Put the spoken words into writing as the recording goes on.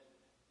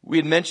We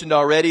had mentioned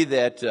already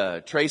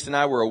that Trace and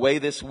I were away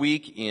this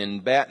week in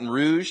Baton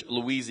Rouge,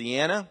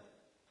 Louisiana.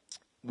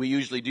 We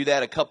usually do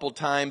that a couple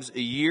times a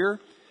year.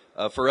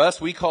 For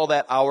us, we call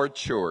that our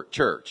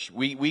church.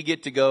 We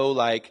get to go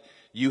like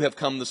you have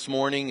come this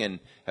morning and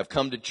have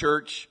come to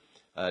church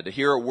to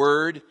hear a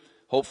word,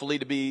 hopefully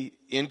to be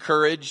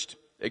encouraged,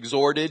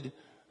 exhorted,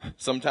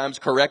 sometimes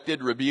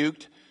corrected,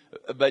 rebuked,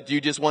 but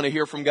you just want to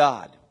hear from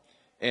God.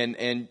 And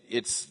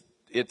it's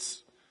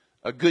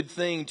a good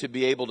thing to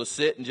be able to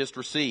sit and just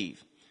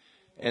receive.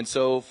 And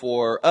so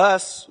for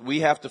us,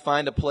 we have to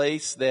find a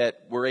place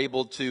that we're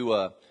able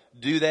to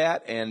do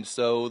that. And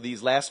so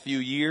these last few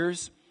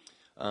years,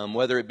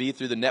 whether it be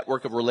through the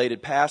network of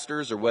related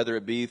pastors or whether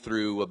it be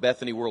through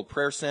Bethany World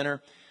Prayer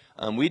Center,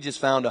 we just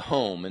found a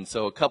home. And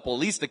so at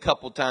least a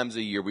couple times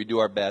a year, we do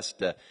our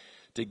best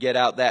to get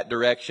out that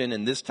direction.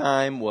 And this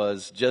time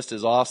was just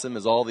as awesome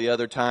as all the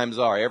other times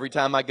are. Every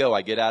time I go,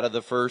 I get out of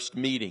the first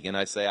meeting and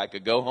I say, I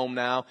could go home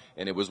now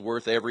and it was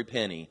worth every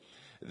penny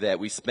that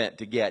we spent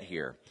to get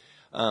here.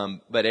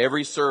 But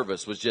every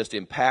service was just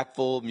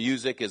impactful.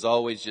 Music is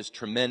always just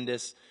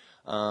tremendous.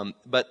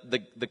 But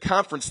the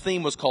conference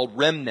theme was called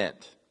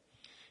Remnant.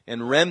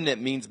 And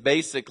remnant means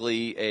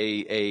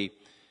basically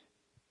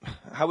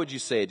how would you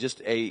say it?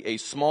 Just a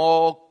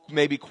small,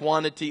 maybe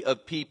quantity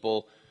of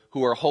people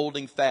who are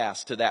holding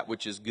fast to that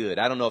which is good.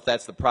 I don't know if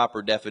that's the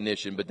proper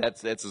definition, but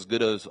that's as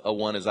good as a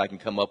one as I can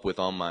come up with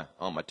on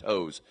my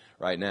toes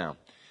right now.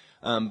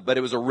 But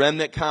it was a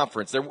remnant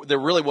conference. There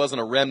really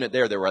wasn't a remnant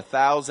there. There were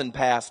 1,000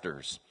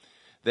 pastors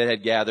that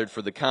had gathered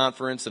for the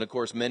conference, and of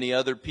course many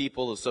other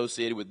people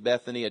associated with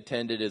Bethany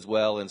attended as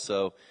well, and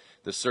so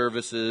the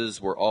services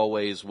were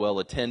always well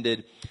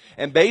attended.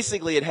 And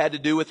basically it had to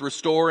do with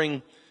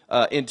restoring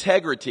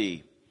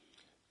integrity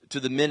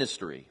to the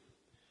ministry.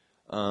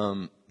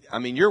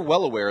 You're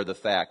well aware of the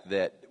fact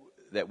that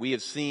we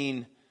have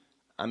seen,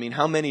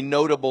 how many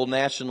notable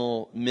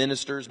national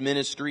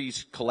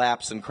ministries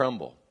collapse and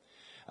crumble.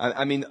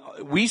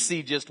 We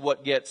see just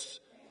what gets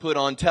put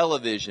on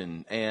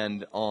television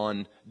and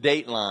on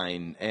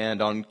Dateline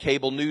and on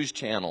cable news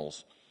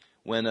channels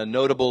when a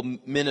notable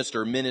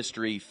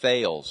ministry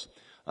fails.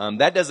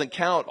 That doesn't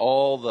count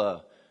all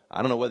the,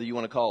 I don't know whether you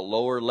want to call it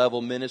lower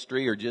level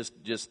ministry or just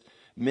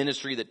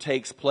ministry that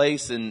takes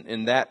place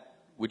in that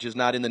which is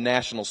not in the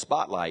national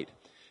spotlight,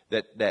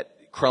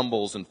 that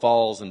crumbles and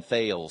falls and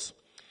fails.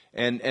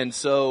 And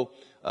so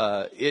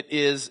it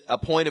is a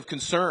point of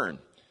concern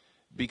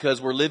because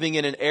we're living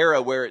in an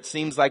era where it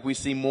seems like we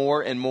see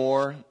more and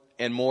more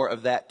and more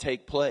of that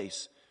take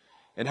place.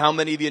 And how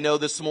many of you know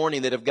this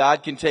morning that if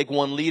God can take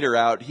one leader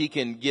out, He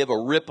can give a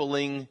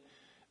rippling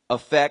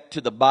effect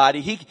to the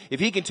body? If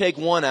He can take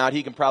one out,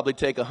 He can probably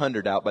take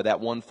 100 out by that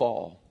one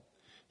fall.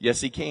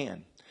 Yes, He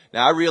can.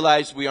 Now, I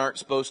realize we aren't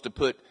supposed to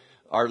put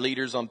our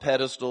leaders on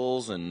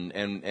pedestals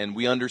and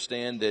we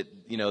understand that,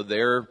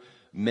 they're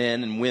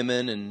men and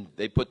women and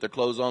they put their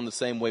clothes on the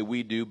same way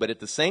we do. But at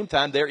the same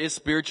time, there is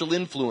spiritual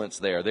influence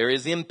there. There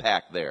is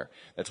impact there.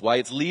 That's why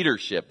it's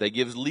leadership. They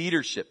give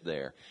leadership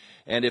there.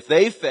 And if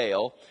they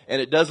fail and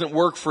it doesn't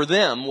work for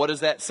them, what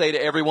does that say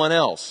to everyone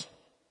else?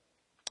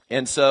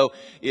 And so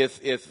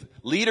if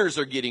leaders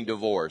are getting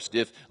divorced,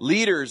 if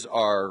leaders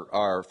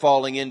are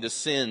falling into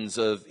sins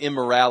of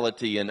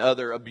immorality and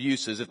other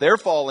abuses, if they're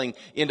falling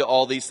into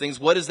all these things,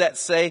 what does that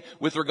say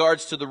with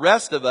regards to the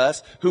rest of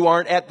us who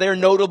aren't at their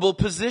notable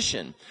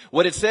position?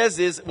 What it says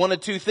is one of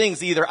two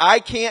things. Either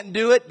I can't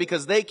do it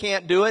because they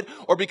can't do it,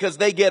 or because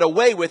they get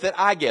away with it,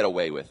 I get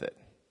away with it.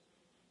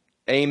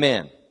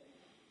 Amen.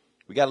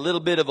 We got a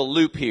little bit of a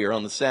loop here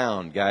on the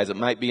sound, guys. It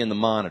might be in the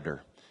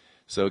monitor.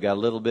 So we got a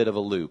little bit of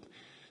a loop.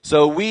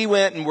 So we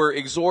went and were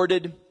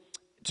exhorted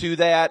to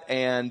that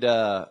and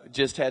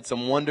just had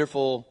some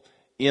wonderful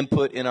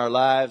input in our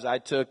lives. I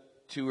took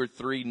 2 or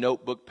 3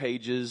 notebook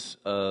pages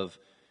of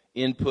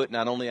input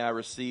not only I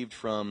received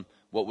from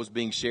what was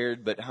being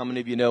shared, but how many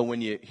of you know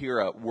when you hear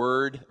a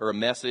word or a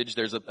message,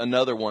 there's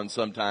another one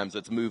sometimes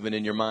that's moving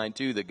in your mind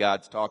too that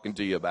God's talking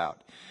to you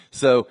about.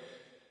 So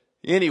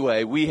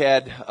anyway, we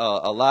had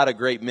a lot of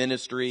great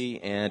ministry,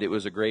 and it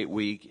was a great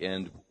week,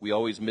 and we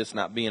always miss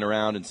not being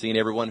around and seeing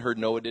everyone. Heard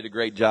Noah did a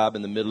great job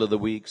in the middle of the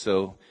week,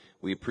 so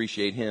we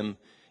appreciate him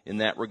in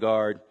that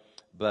regard.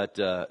 But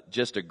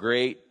just a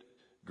great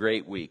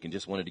week, and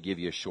just wanted to give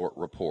you a short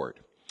report.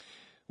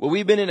 Well,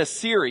 we've been in a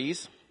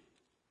series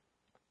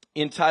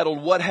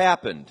entitled What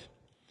Happened?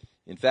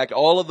 In fact,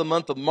 all of the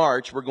month of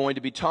March, we're going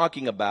to be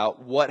talking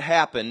about what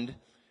happened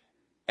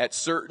at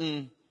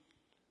certain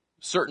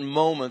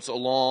moments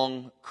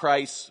along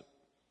Christ's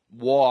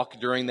walk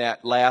during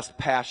that last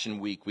Passion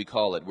Week, we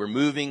call it. We're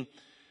moving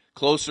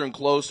closer and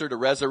closer to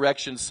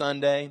Resurrection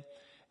Sunday.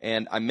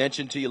 And I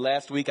mentioned to you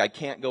last week, I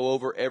can't go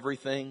over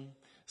everything.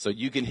 So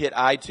you can hit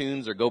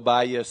iTunes or go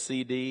buy you a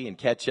CD and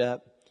catch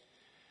up.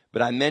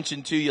 But I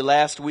mentioned to you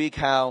last week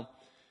how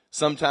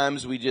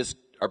sometimes we just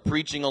are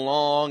preaching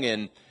along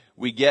and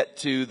we get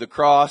to the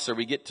cross or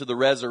we get to the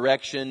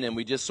resurrection and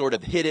we just sort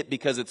of hit it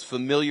because it's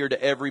familiar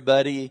to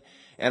everybody.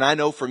 And I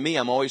know for me,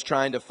 I'm always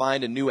trying to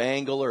find a new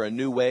angle or a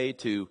new way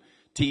to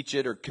teach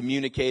it or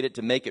communicate it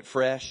to make it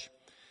fresh.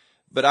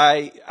 But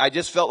I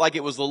just felt like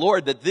it was the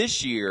Lord that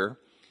this year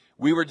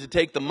we were to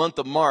take the month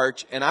of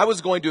March, and I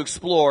was going to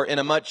explore in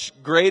a much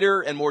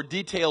greater and more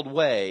detailed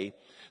way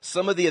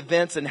some of the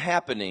events and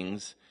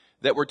happenings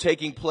that were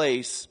taking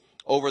place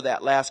over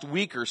that last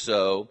week or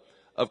so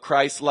of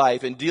Christ's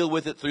life and deal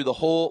with it through the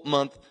whole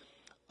month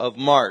of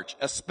March,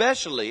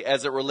 especially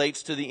as it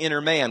relates to the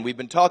inner man. We've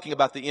been talking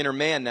about the inner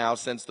man now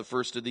since the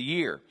first of the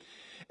year.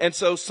 And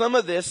so some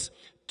of this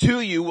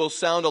to you will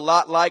sound a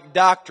lot like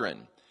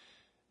doctrine.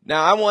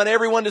 Now I want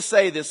everyone to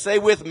say this. Say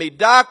with me,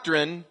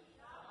 doctrine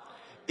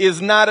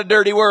is not a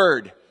dirty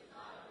word.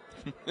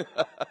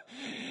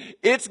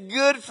 It's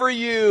good for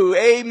you.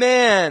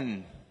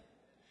 Amen.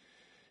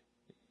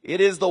 It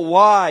is the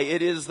why,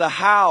 it is the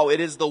how, it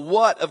is the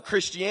what of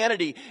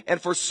Christianity. And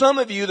for some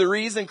of you, the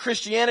reason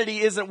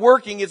Christianity isn't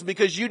working is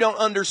because you don't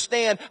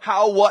understand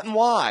how, what, and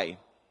why.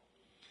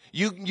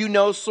 You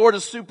know sort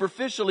of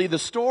superficially the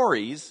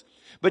stories,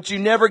 but you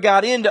never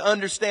got in to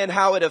understand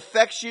how it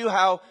affects you,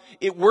 how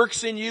it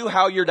works in you,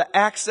 how you're to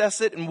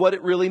access it, and what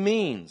it really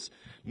means.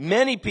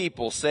 Many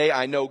people say,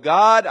 I know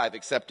God, I've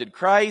accepted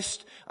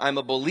Christ, I'm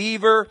a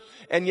believer,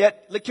 and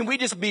yet, can we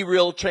just be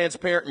real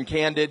transparent and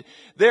candid?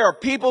 There are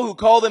people who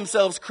call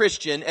themselves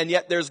Christian, and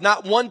yet there's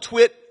not one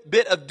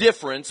bit of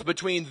difference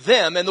between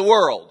them and the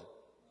world.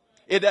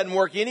 It doesn't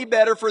work any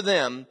better for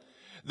them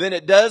than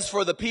it does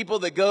for the people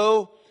that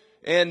go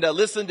and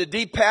listen to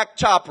Deepak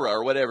Chopra,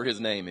 or whatever his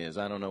name is.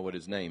 I don't know what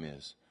his name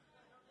is.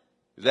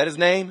 Is that his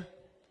name?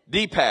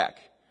 Deepak.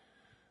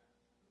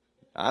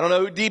 I don't know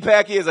who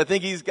Deepak is. I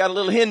think he's got a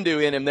little Hindu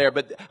in him there.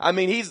 But, I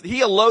mean,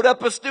 he'll load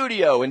up a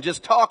studio and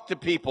just talk to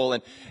people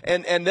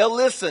and they'll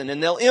listen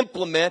and they'll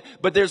implement.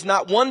 But there's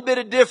not one bit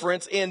of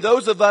difference in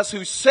those of us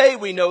who say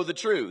we know the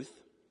truth.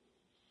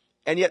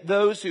 And yet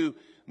those who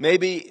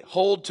maybe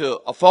hold to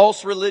a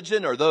false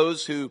religion, or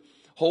those who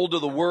hold to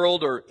the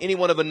world, or any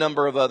one of a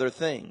number of other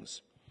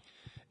things.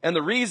 And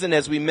the reason,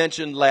 as we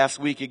mentioned last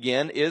week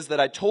again, is that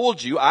I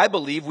told you I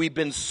believe we've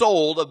been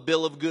sold a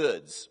bill of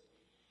goods.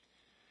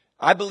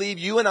 I believe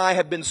you and I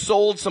have been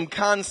sold some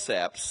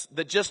concepts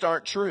that just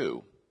aren't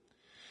true.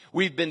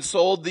 We've been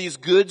sold these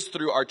goods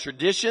through our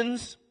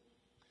traditions.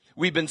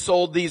 We've been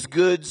sold these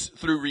goods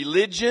through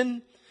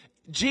religion.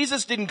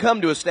 Jesus didn't come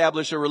to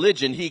establish a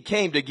religion. He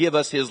came to give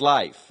us his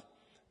life.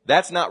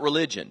 That's not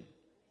religion.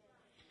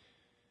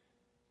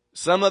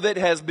 Some of it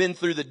has been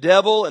through the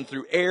devil and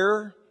through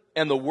error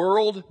and the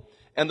world.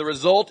 And the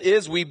result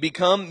is we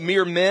become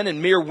mere men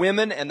and mere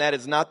women, and that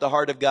is not the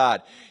heart of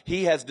God.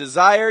 He has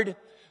desired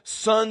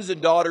sons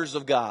and daughters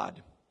of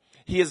God.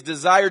 He has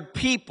desired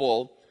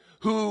people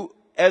who,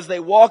 as they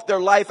walk their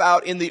life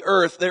out in the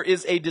earth, there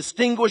is a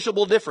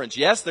distinguishable difference.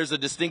 Yes, there's a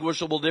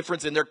distinguishable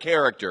difference in their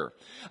character,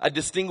 a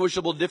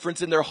distinguishable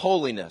difference in their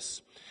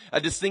holiness, a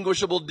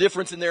distinguishable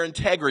difference in their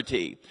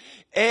integrity,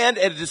 and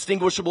a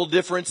distinguishable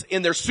difference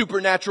in their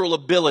supernatural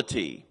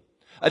ability,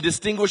 a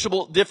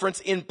distinguishable difference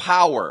in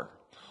power.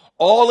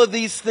 All of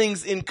these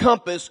things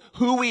encompass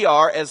who we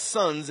are as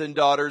sons and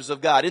daughters of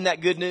God. Isn't that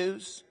good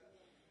news?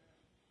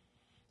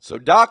 So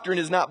doctrine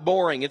is not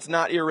boring. It's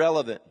not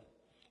irrelevant.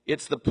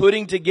 It's the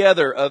putting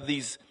together of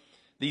these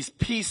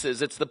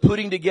pieces. It's the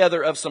putting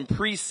together of some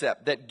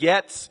precept that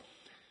gets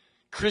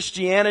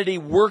Christianity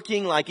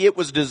working like it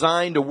was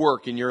designed to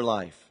work in your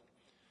life.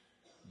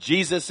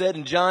 Jesus said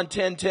in John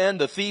 10:10,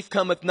 the thief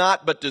cometh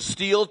not but to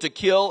steal, to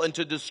kill, and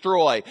to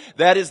destroy.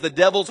 That is the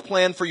devil's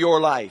plan for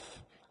your life.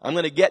 I'm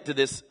going to get to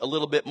this a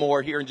little bit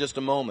more here in just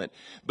a moment.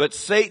 But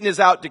Satan is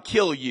out to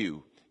kill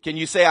you. Can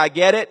you say, I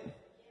get it?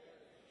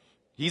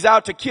 He's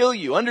out to kill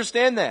you.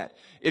 Understand that.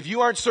 If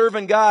you aren't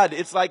serving God,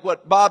 it's like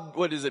Bob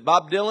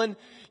Dylan?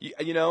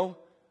 You know,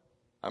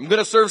 I'm going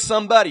to serve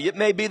somebody. It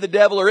may be the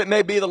devil or it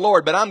may be the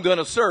Lord, but I'm going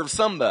to serve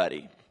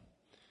somebody.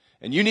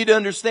 And you need to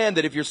understand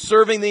that if you're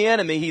serving the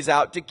enemy, he's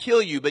out to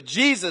kill you. But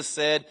Jesus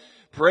said,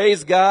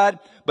 praise God,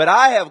 but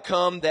I have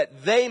come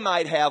that they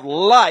might have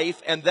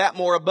life, and that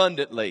more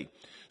abundantly.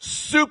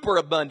 Super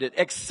abundant,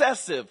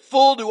 excessive,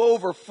 full to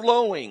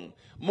overflowing,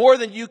 more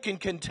than you can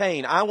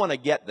contain. I want to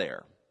get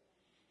there.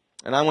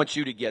 And I want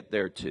you to get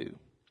there too.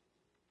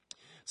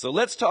 So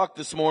let's talk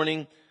this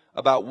morning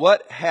about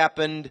what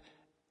happened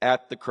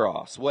at the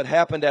cross. What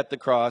happened at the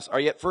cross. Are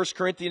you at 1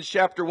 Corinthians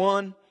chapter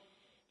 1?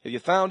 Have you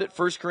found it?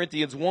 1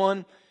 Corinthians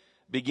 1,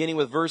 beginning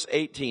with verse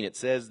 18. It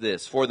says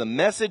this, for the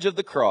message of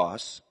the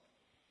cross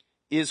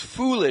is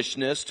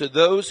foolishness to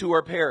those who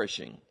are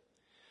perishing.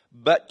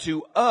 But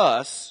to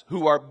us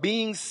who are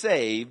being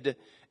saved,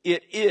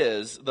 it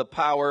is the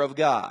power of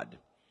God.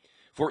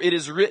 For it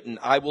is written,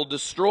 I will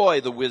destroy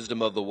the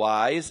wisdom of the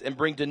wise and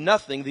bring to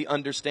nothing the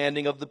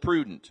understanding of the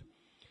prudent.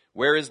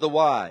 Where is the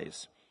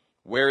wise?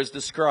 Where is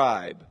the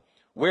scribe?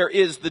 Where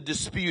is the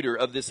disputer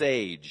of this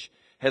age?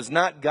 Has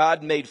not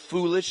God made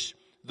foolish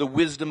the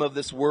wisdom of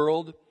this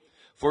world?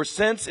 For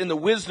since in the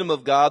wisdom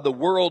of God, the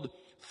world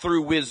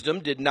through wisdom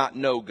did not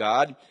know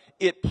God,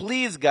 it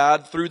pleased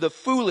God through the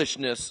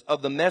foolishness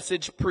of the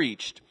message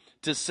preached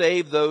to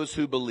save those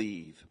who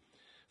believe.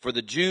 For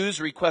the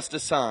Jews request a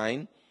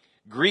sign,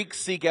 Greeks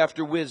seek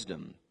after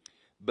wisdom,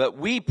 But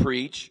we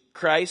preach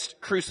Christ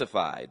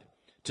crucified.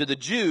 To the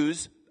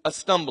Jews, a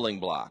stumbling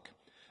block,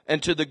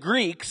 and to the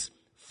Greeks,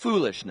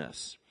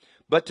 foolishness.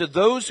 But to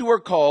those who are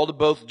called,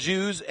 both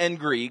Jews and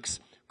Greeks,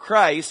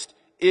 Christ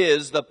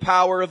is the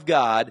power of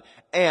God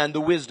and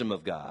the wisdom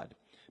of God.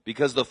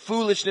 Because the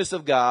foolishness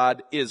of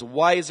God is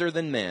wiser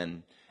than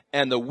men,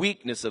 and the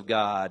weakness of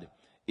God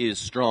is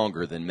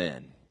stronger than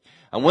men.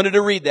 I wanted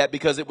to read that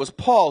because it was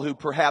Paul who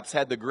perhaps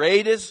had the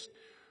greatest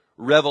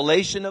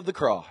revelation of the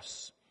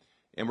cross.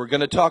 And we're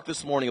going to talk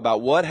this morning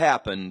about what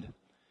happened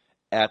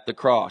at the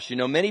cross. You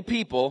know, many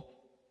people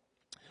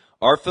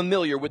are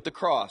familiar with the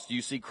cross.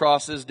 You see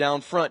crosses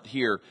down front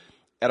here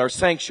at our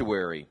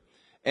sanctuary.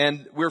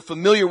 And we're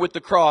familiar with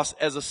the cross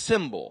as a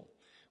symbol.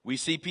 We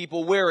see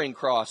people wearing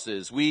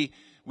crosses. We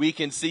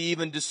can see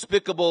even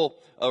despicable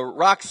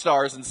rock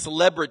stars and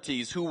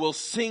celebrities who will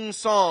sing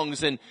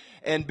songs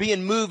and be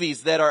in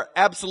movies that are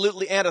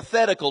absolutely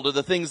antithetical to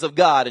the things of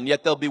God, and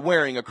yet they'll be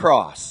wearing a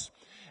cross.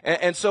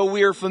 And so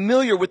we are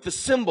familiar with the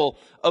symbol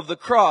of the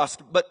cross.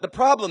 But the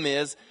problem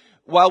is,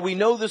 while we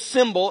know the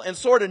symbol and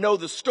sort of know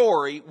the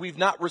story, we've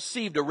not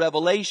received a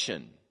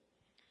revelation.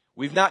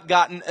 We've not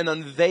gotten an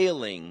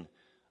unveiling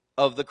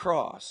of the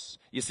cross.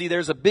 You see,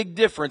 there's a big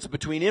difference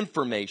between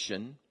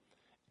information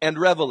and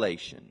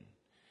revelation.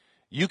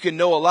 You can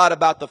know a lot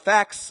about the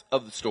facts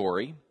of the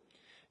story.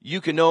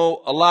 You can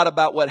know a lot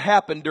about what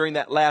happened during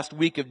that last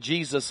week of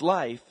Jesus'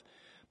 life,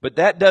 but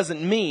that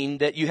doesn't mean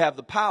that you have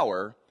the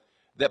power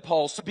that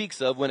Paul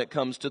speaks of when it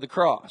comes to the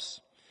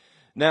cross.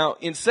 Now,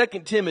 in 2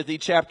 Timothy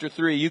chapter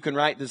 3, you can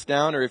write this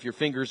down, or if your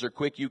fingers are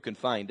quick, you can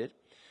find it.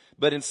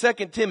 But in 2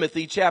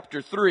 Timothy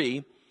chapter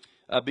 3,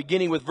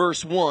 beginning with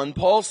verse 1,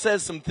 Paul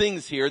says some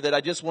things here that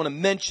I just want to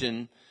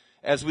mention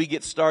as we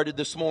get started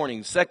this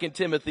morning. 2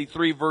 Timothy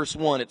 3 verse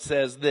 1, it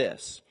says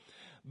this,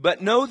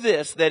 "But know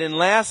this, that in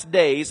last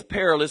days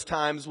perilous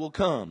times will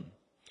come.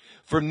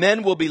 For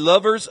men will be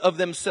lovers of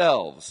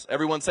themselves."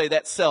 Everyone say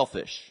that's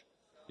selfish.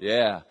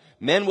 Yeah.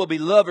 "Men will be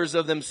lovers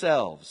of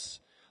themselves,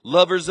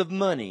 lovers of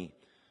money,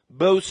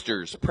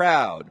 boasters,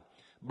 proud,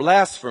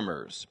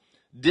 blasphemers,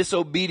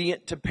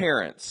 disobedient to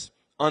parents,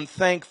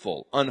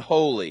 unthankful,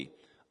 unholy,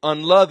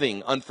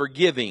 unloving,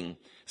 unforgiving,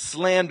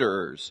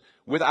 slanderers,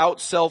 without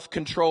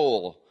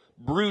self-control,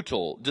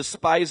 brutal,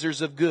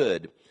 despisers of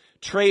good,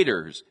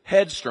 traitors,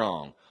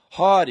 headstrong,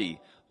 haughty,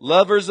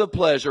 lovers of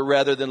pleasure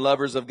rather than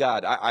lovers of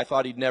God." I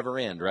thought he'd never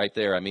end right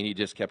there. I mean, he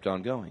just kept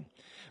on going.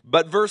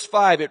 But verse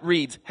 5, it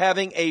reads,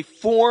 "Having a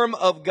form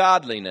of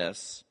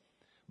godliness,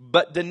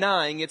 but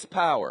denying its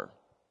power.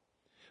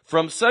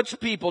 From such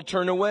people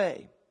turn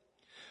away.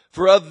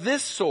 For of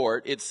this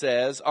sort," it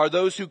says, "are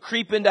those who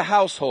creep into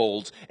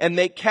households and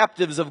make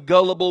captives of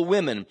gullible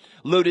women,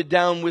 loaded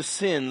down with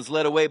sins,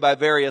 led away by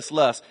various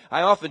lusts."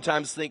 I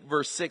oftentimes think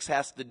verse 6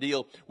 has to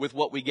deal with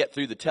what we get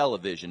through the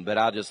television, but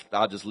I'll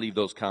just leave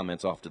those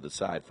comments off to the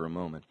side for a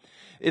moment.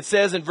 It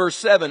says in verse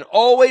 7,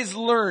 "Always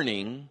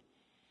learning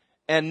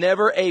and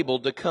never able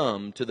to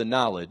come to the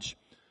knowledge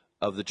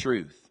of the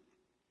truth."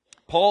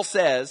 Paul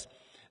says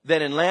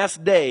that in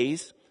last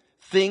days,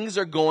 things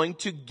are going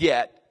to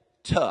get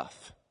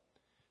tough,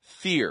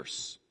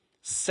 fierce,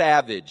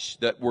 savage,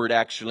 that word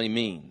actually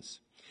means.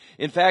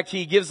 In fact,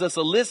 he gives us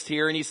a list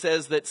here, and he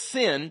says that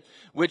sin,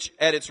 which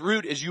at its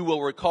root, as you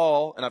will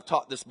recall, and I've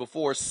taught this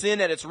before,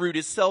 sin at its root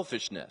is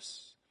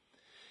selfishness.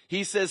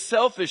 He says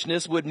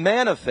selfishness would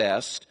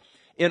manifest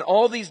in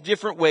all these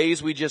different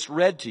ways we just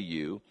read to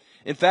you.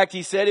 In fact,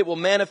 he said it will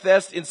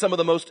manifest in some of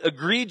the most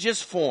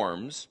egregious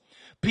forms.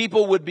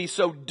 People would be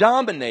so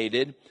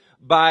dominated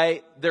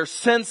by their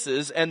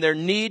senses and their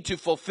need to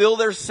fulfill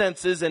their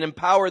senses and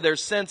empower their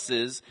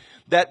senses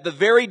that the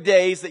very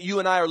days that you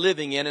and I are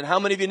living in, and how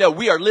many of you know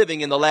we are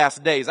living in the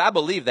last days? I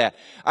believe that.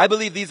 I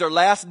believe these are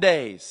last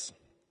days.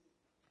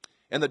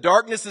 And the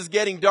darkness is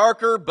getting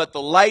darker, but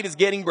the light is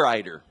getting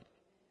brighter.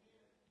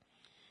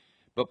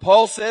 But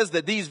Paul says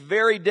that these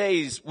very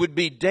days would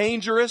be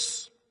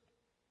dangerous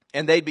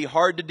and they'd be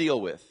hard to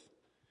deal with.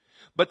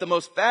 But the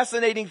most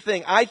fascinating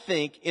thing, I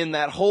think, in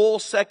that whole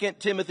 2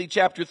 Timothy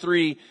chapter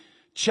 3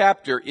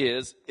 chapter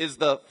is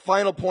the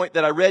final point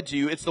that I read to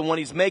you. It's the one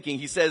he's making.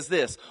 He says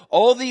this: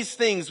 all these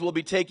things will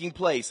be taking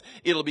place.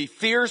 It'll be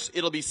fierce.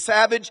 It'll be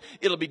savage.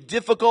 It'll be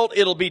difficult.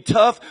 It'll be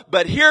tough.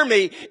 But hear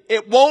me,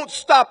 it won't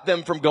stop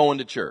them from going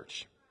to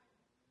church.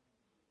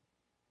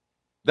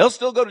 They'll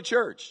still go to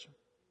church.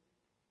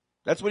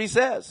 That's what he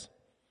says.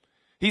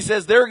 He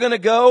says they're going to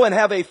go and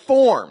have a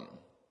form.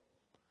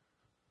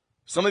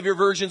 Some of your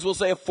versions will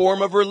say a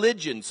form of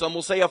religion. Some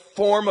will say a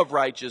form of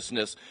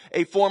righteousness,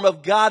 a form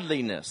of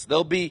godliness.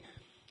 There'll be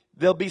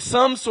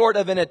some sort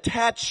of an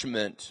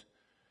attachment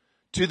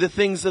to the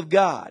things of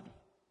God.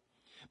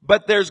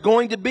 But there's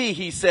going to be,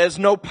 he says,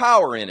 no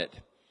power in it.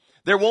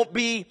 There won't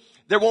be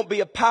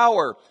a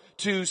power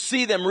to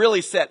see them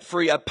really set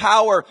free, a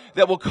power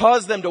that will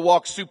cause them to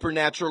walk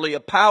supernaturally, a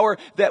power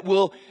that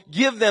will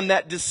give them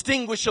that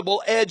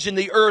distinguishable edge in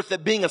the earth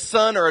that being a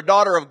son or a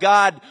daughter of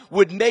God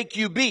would make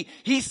you be.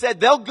 He said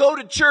they'll go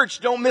to church,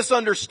 don't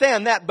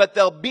misunderstand that, but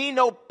there'll be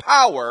no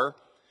power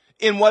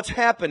in what's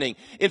happening.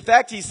 In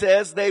fact, he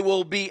says they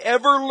will be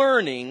ever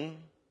learning,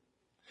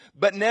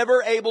 but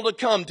never able to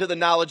come to the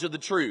knowledge of the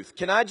truth.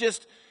 Can I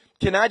just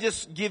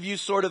give you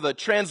sort of a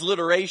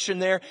transliteration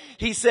there?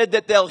 He said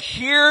that they'll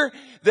hear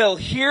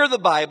the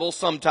Bible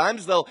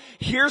sometimes, they'll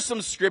hear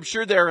some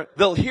scripture,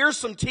 they'll hear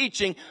some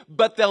teaching,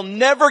 but they'll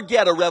never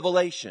get a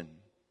revelation.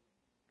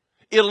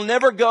 It'll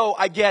never go,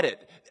 I get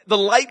it. The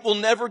light will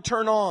never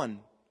turn on.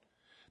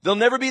 There'll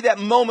never be that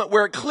moment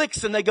where it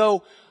clicks and they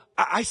go,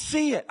 I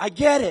see it, I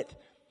get it.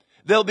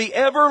 They'll be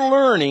ever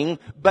learning,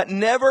 but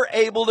never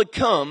able to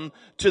come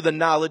to the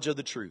knowledge of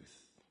the truth.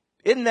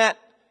 Isn't that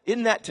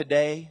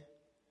today?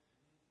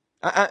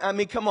 I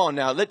mean, come on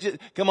now.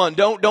 Come on.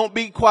 Don't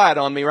be quiet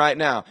on me right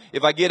now.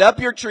 If I get up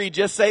your tree,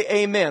 just say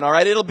amen. All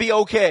right. It'll be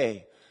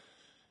okay.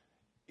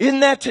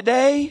 Isn't that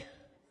today?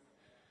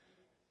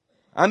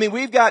 I mean,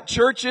 we've got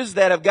churches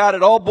that have got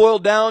it all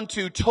boiled down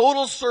to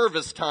total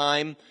service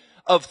time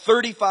of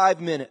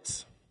 35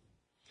 minutes.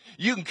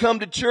 You can come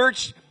to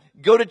church,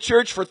 go to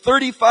church for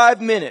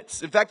 35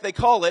 minutes. In fact,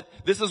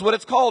 this is what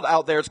it's called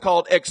out there. It's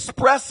called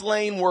express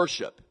lane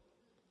worship.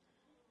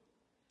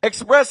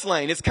 Express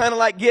lane. It's kind of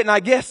like getting, I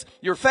guess,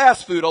 your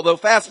fast food, although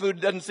fast food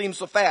doesn't seem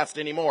so fast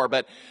anymore,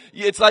 but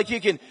it's like you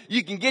can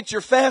get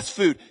your fast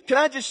food. Can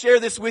I just share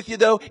this with you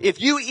though?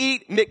 If you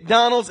eat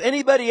McDonald's,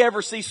 anybody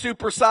ever see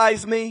Super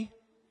Size Me?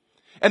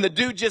 And the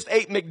dude just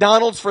ate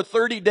McDonald's for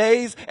 30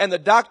 days and the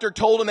doctor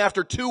told him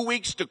after 2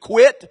 weeks to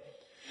quit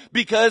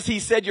because he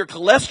said your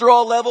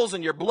cholesterol levels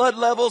and your blood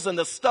levels and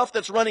the stuff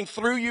that's running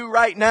through you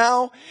right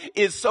now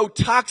is so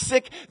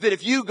toxic that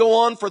if you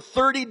go on for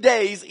 30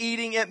 days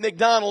eating at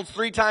McDonald's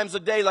 3 times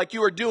a day like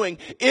you are doing,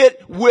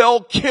 it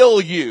will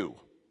kill you.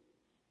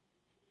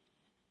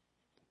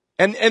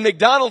 And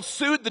McDonald's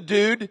sued the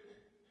dude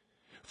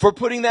for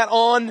putting that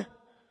on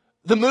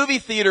the movie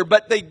theater,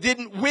 but they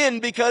didn't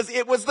win because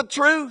it was the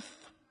truth.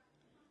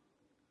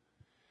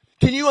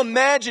 Can you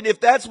imagine if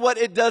that's what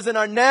it does in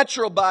our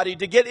natural body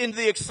to get into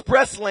the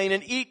express lane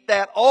and eat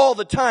that all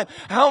the time?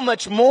 How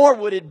much more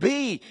would it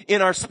be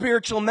in our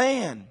spiritual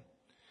man?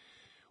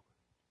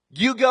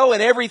 You go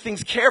and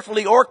everything's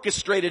carefully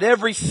orchestrated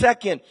every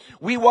second.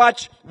 We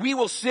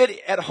will sit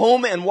at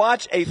home and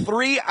watch a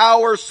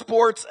 3-hour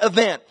sports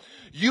event.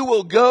 You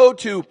will go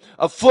to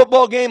a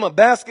football game, a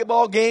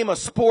basketball game, a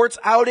sports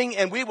outing,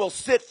 and we will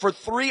sit for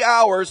 3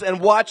 hours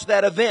and watch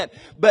that event.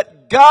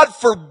 But God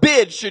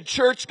forbid should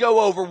church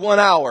go over 1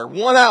 hour.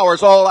 1 hour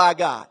is all I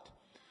got.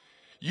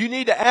 You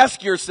need to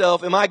ask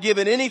yourself, am I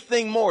giving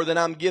anything more than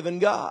I'm giving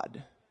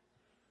God?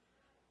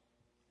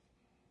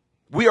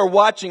 We are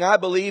watching, I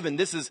believe, and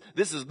this is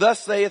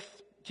thus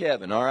saith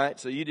Kevin, all right?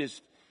 So you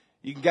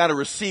can kind of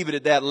receive it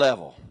at that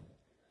level.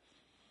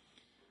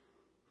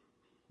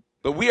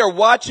 But we are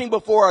watching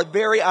before our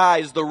very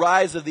eyes the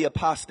rise of the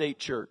apostate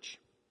church.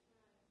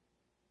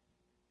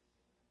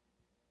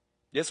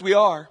 Yes, we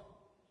are.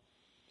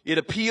 It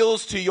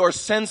appeals to your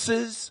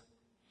senses.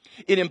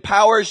 It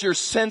empowers your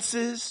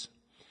senses.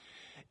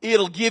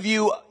 It'll give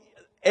you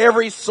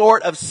every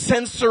sort of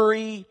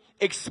sensory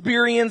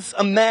experience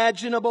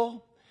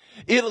imaginable.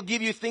 It'll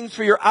give you things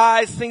for your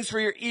eyes, things for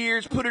your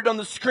ears, put it on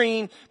the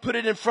screen, put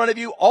it in front of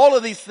you. All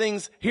of these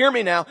things, hear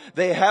me now,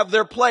 they have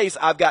their place.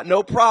 I've got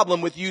no problem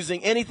with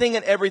using anything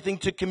and everything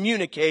to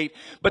communicate.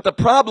 But the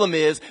problem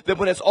is that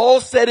when it's all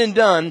said and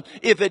done,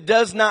 if it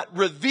does not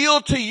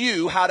reveal to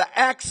you how to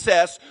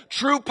access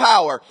true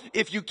power,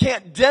 if you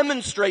can't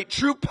demonstrate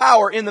true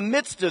power in the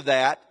midst of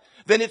that,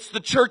 then it's the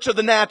church of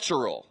the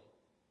natural.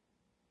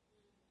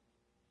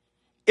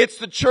 It's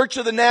the church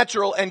of the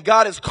natural, and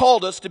God has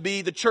called us to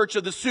be the church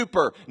of the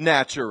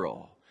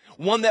supernatural.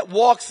 One that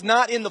walks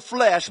not in the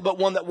flesh, but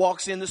one that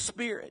walks in the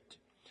spirit.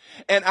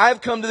 And I've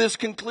come to this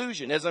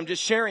conclusion as I'm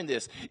just sharing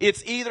this.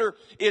 It's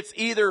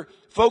either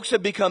folks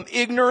have become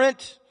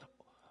ignorant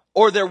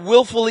or they're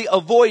willfully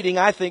avoiding,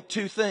 I think,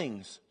 2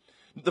 things.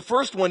 The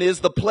first one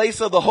is the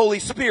place of the Holy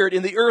Spirit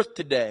in the earth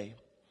today.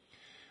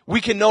 We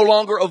can no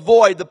longer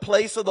avoid the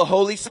place of the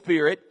Holy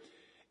Spirit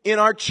in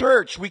our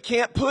church. We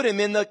can't put him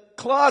in the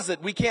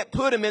closet. We can't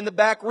put him in the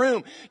back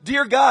room.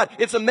 Dear God,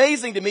 it's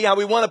amazing to me how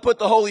we want to put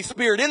the Holy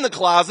Spirit in the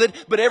closet,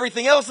 but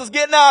everything else is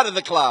getting out of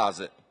the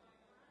closet.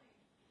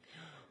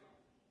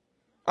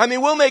 I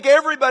mean, we'll make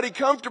everybody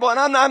comfortable, and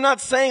I'm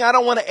not saying I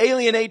don't want to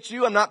alienate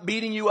you. I'm not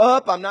beating you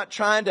up. I'm not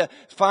trying to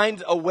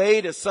find a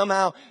way to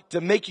somehow to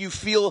make you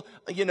feel,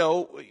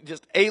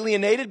 just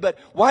alienated. But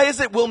why is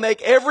it we'll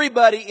make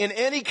everybody in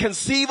any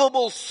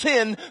conceivable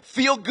sin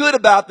feel good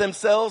about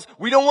themselves?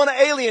 We don't want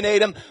to alienate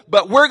them,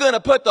 but we're going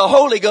to put the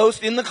Holy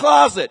Ghost in the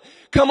closet.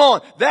 Come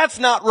on, that's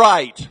not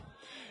right.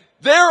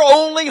 Their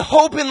only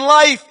hope in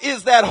life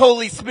is that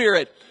Holy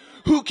Spirit,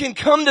 who can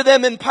come to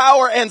them in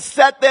power and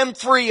set them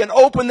free and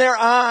open their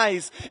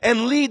eyes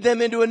and lead them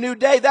into a new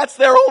day. That's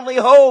their only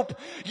hope.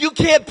 You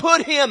can't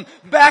put him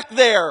back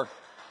there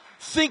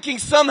thinking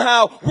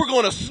somehow we're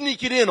going to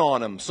sneak it in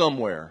on him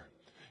somewhere.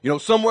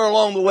 Somewhere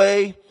along the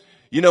way,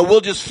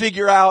 We'll just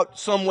figure out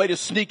some way to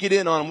sneak it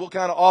in on them. We'll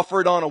kind of offer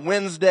it on a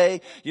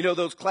Wednesday.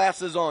 Those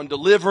classes on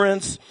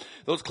deliverance,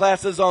 those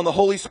classes on the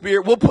Holy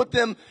Spirit. We'll put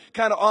them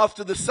kind of off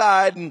to the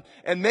side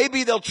and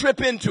maybe they'll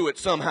trip into it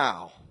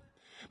somehow.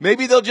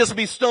 Maybe they'll just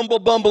be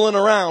bumbling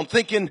around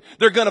thinking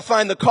they're going to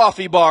find the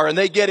coffee bar and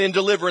they get in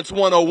Deliverance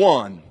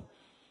 101.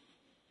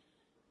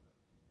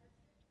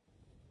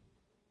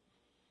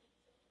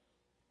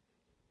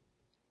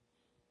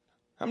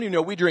 How many of you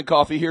know we drink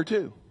coffee here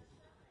too?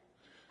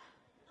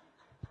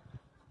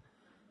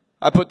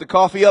 I put the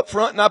coffee up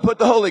front and I put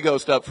the Holy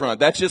Ghost up front.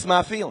 That's just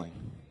my feeling.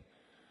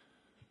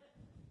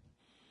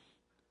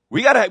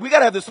 We gotta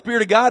have the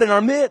Spirit of God in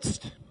our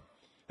midst.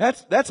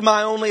 That's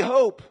my only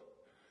hope.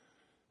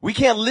 We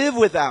can't live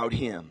without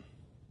Him.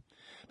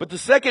 But the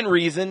second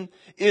reason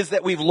is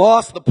that we've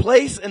lost the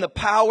place and the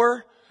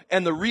power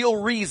and the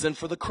real reason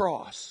for the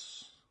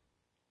cross.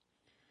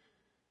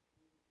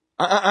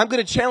 I'm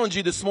going to challenge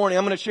you this morning.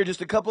 I'm going to share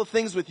just a couple of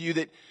things with you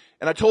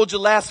and I told you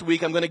last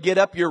week, I'm going to get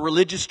up your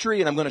religious tree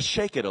and I'm going to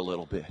shake it a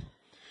little bit.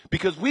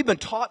 Because we've been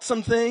taught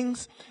some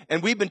things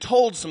and we've been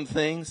told some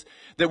things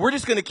that we're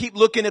just going to keep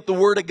looking at the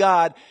Word of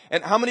God.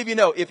 And how many of you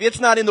know, if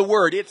it's not in the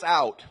Word, it's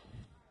out.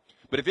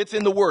 But if it's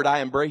in the Word, I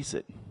embrace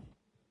it.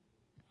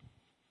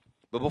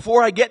 But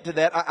before I get to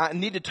that, I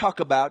need to talk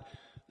about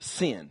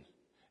sin.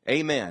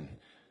 Amen.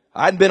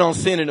 I hadn't been on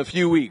sin in a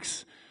few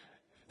weeks.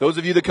 Those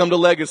of you that come to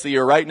Legacy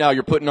or right now,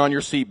 you're putting on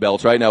your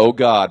seatbelts right now. Oh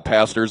God,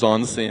 pastor's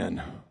on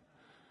sin.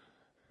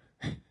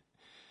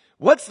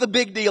 What's the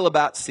big deal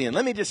about sin?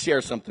 Let me just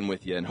share something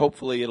with you, and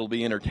hopefully it'll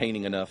be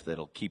entertaining enough that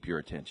it'll keep your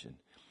attention.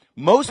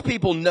 Most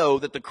people know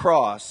that the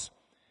cross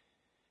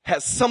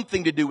has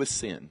something to do with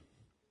sin.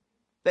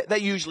 They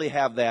usually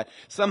have that.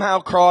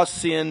 Somehow cross,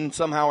 sin,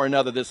 somehow or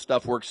another, this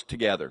stuff works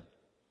together.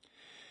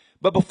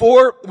 But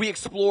before we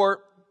explore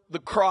the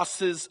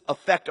cross's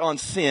effect on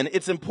sin,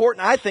 it's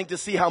important, I think, to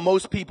see how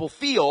most people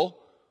feel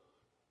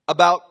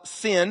about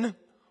sin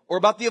or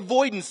about the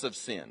avoidance of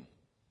sin.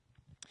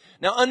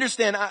 Now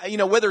understand,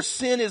 whether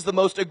sin is the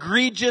most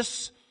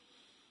egregious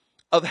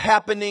of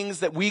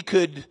happenings that we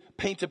could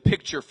paint a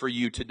picture for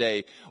you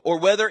today, or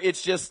whether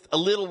it's just a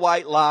little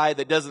white lie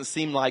that doesn't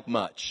seem like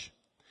much.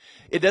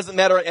 It doesn't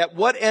matter at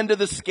what end of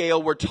the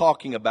scale we're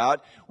talking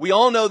about. We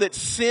all know that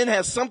sin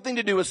has something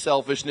to do with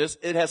selfishness.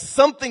 It has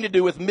something to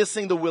do with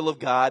missing the will of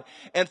God.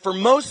 And for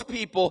most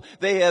people,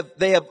 they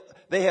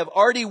have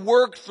already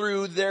worked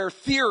through their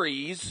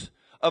theories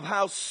of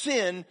how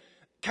sin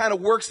kind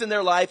of works in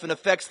their life and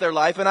affects their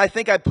life. And I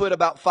think I put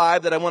about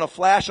 5 that I want to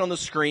flash on the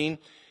screen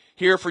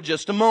here for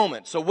just a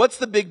moment. So what's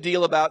the big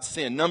deal about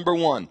sin? Number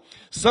 1,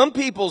 some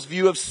people's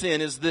view of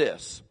sin is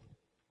this,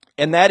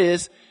 and that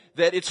is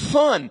that it's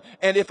fun.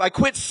 And if I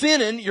quit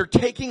sinning, you're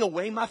taking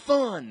away my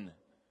fun.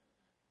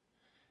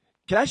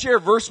 Can I share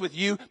a verse with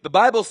you? The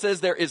Bible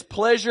says there is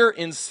pleasure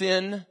in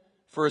sin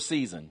for a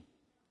season.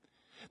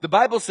 The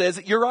Bible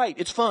says, you're right,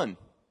 it's fun.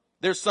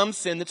 There's some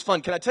sin that's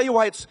fun. Can I tell you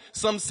why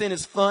some sin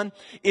is fun?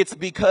 It's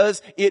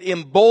because it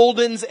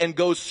emboldens and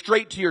goes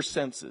straight to your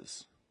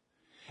senses.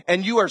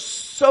 And you are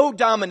so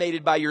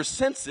dominated by your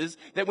senses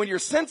that when your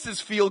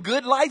senses feel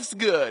good, life's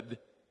good.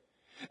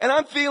 And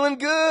I'm feeling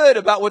good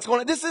about what's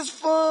going on. This is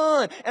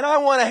fun. And I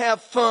want to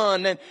have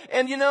fun. And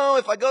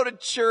if I go to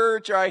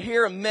church or I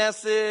hear a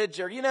message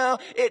or,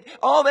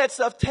 all that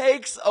stuff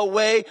takes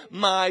away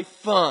my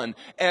fun.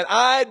 And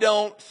I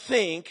don't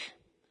think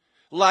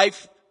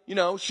life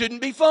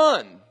shouldn't be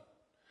fun.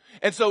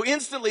 And so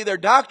instantly their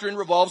doctrine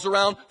revolves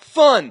around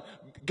fun.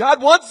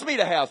 God wants me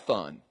to have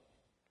fun.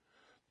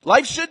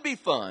 Life should be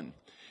fun.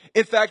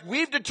 In fact,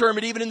 we've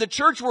determined even in the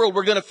church world,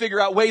 we're going to figure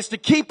out ways to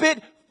keep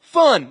it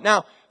fun.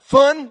 Now,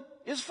 fun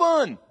is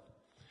fun.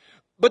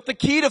 But the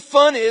key to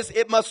fun is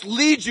it must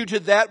lead you to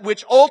that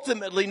which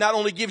ultimately not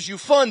only gives you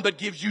fun, but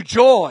gives you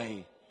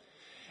joy.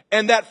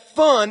 And that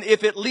fun,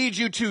 if it leads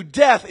you to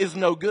death, is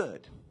no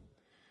good.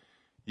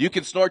 You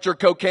can snort your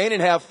cocaine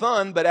and have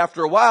fun, but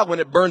after a while, when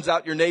it burns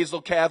out your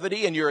nasal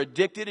cavity and you're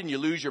addicted and you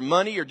lose your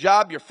money, your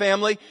job, your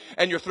family,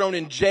 and you're thrown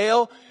in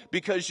jail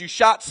because you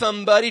shot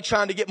somebody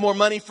trying to get more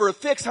money for a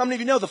fix, how many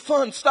of you know the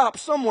fun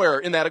stops somewhere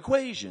in that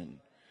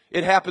equation?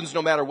 It happens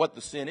no matter what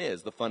the sin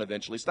is. The fun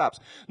eventually stops.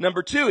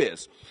 Number 2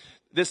 is,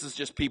 this is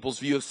just people's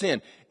view of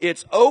sin.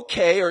 It's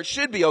okay, or it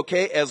should be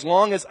okay, as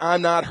long as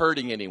I'm not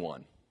hurting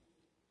anyone.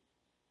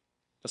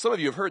 Now, some of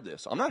you have heard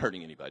this. I'm not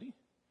hurting anybody.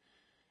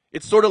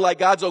 It's sort of like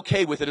God's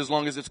okay with it as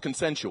long as it's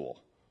consensual.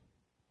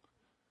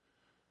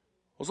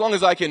 As long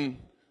as I can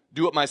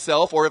do it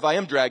myself, or if I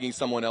am dragging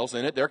someone else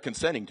in it, they're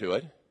consenting to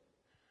it.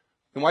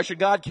 Then why should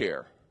God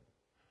care?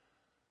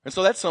 And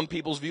so that's some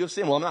people's view of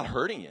sin. Well, I'm not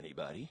hurting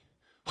anybody.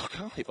 Well,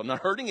 God, if I'm not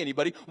hurting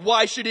anybody,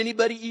 why should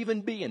anybody even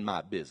be in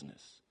my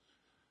business?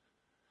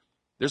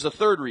 There's a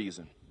third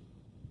reason.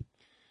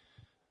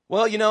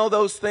 Well,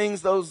 those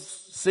things, those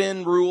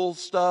sin rules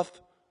stuff,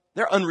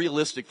 they're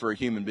unrealistic for a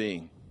human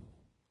being.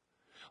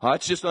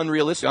 It's just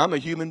unrealistic. I'm a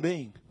human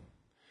being.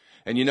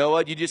 And you know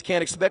what? You just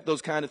can't expect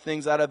those kind of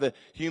things out of a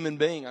human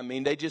being. I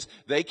mean,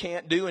 they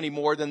can't do any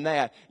more than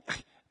that.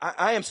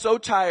 I am so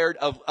tired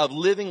of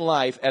living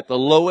life at the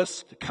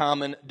lowest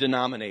common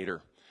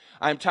denominator.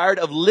 I'm tired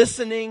of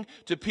listening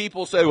to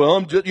people say, well,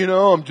 I'm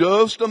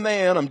just a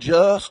man. I'm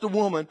just a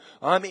woman.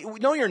 I mean,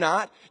 no, you're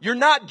not. You're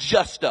not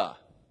just a.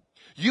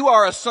 You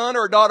are a son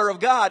or a daughter of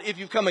God if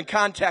you've come in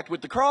contact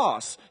with the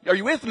cross. Are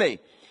you with me?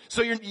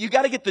 So you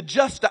got to get the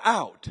just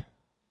out.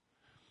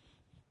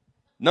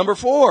 Number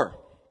 4.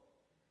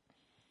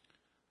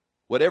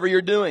 Whatever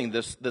you're doing,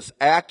 this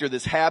act or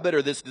this habit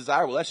or this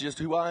desire, well, that's just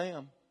who I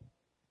am.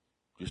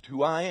 Just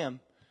who I am.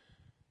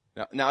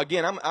 Now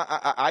again,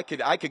 I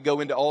could go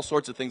into all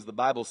sorts of things the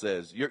Bible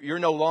says. You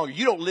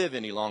don't live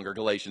any longer,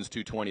 Galatians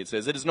 2:20. It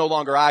says, it is no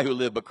longer I who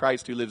live, but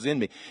Christ who lives in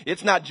me.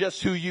 It's not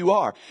just who you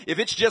are. If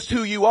it's just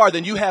who you are,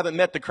 then you haven't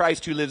met the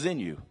Christ who lives in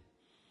you.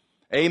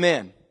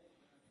 Amen.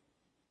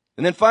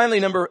 And then finally,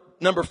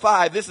 number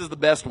 5, this is the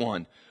best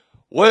one.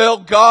 Well,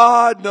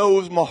 God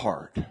knows my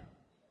heart.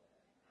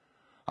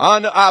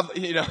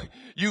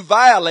 You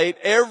violate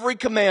every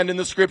command in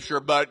the scripture,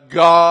 but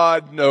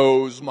God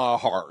knows my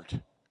heart.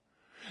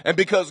 And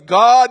because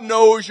God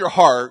knows your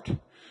heart,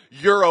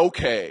 you're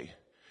okay.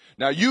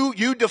 Now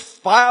you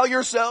defile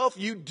yourself,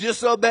 you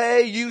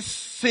disobey, you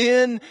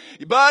sin,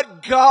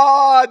 but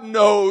God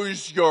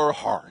knows your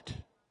heart.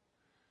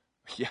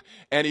 Yeah.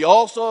 And He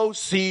also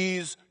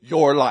sees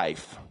your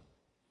life.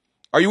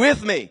 Are you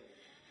with me?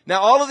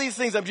 Now, all of these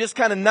things, I'm just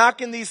kind of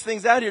knocking these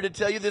things out here to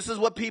tell you this is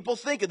what people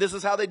think, and this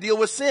is how they deal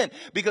with sin.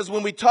 Because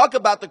when we talk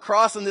about the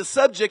cross and this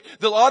subject,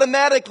 they'll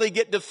automatically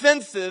get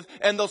defensive,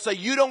 and they'll say,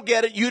 you don't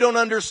get it, you don't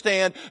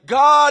understand.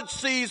 God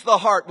sees the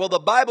heart. Well, the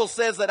Bible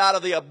says that out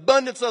of the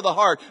abundance of the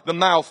heart, the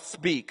mouth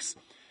speaks.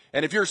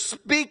 And if you're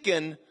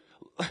speaking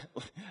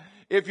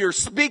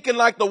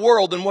like the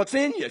world, then what's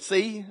in you?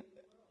 See?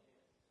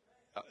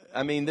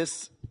 I mean,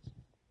 this...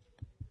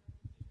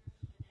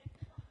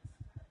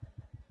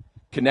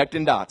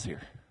 Connecting dots here.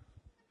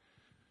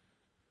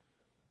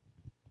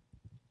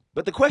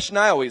 But the question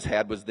I always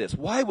had was this.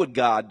 Why would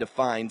God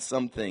define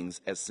some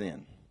things as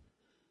sin?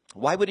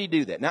 Why would He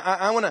do that? Now,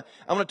 I want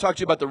to talk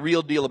to you about the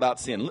real deal about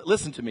sin.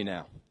 Listen to me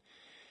now.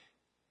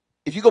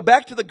 If you go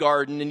back to the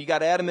garden and you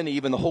got Adam and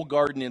Eve and the whole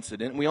garden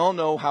incident, we all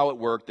know how it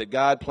worked, that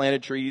God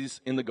planted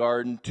trees in the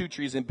garden, 2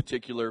 trees in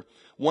particular,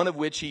 one of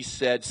which He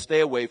said,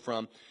 stay away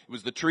from. It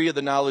was the tree of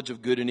the knowledge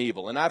of good and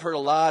evil. And I've heard a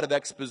lot of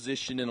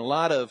exposition and a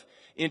lot of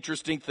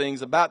interesting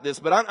things about this,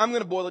 but I'm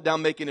going to boil it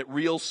down, making it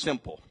real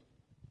simple.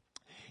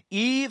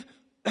 Eve,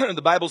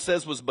 the Bible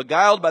says, was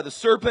beguiled by the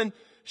serpent.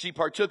 She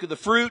partook of the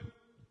fruit,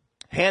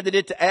 handed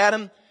it to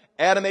Adam.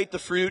 Adam ate the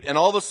fruit, and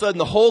all of a sudden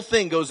the whole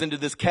thing goes into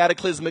this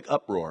cataclysmic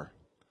uproar.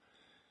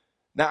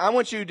 Now, I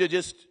want you to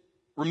just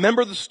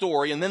remember the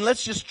story, and then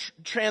let's just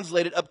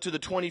translate it up to the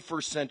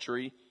 21st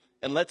century,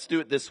 and let's do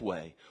it this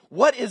way.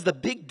 What is the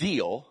big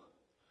deal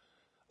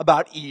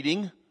about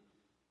eating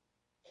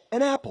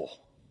an apple?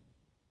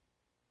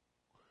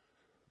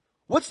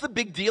 What's the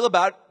big deal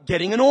about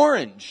getting an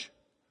orange?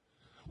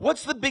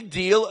 What's the big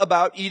deal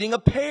about eating a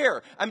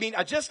pear? I mean,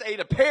 I just ate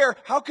a pear.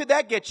 How could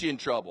that get you in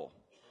trouble?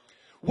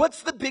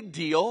 What's the big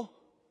deal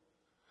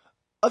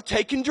of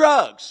taking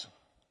drugs?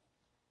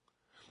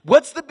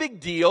 What's the big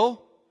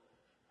deal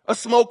of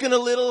smoking a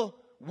little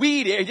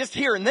weed just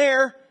here and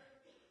there?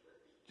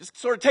 Just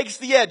sort of takes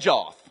the edge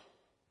off.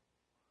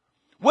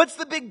 What's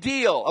the big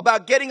deal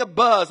about getting a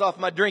buzz off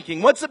my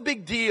drinking? What's the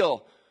big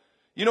deal,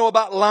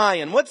 about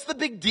lying? What's the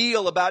big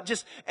deal about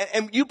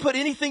and you put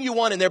anything you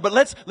want in there, but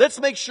let's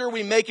make sure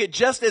we make it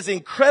just as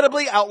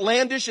incredibly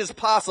outlandish as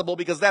possible,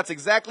 because that's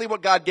exactly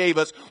what God gave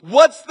us.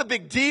 What's the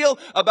big deal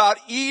about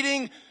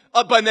eating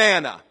a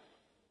banana?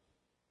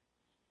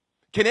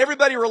 Can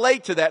everybody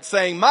relate to that,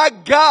 saying, my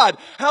God,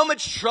 how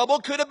much trouble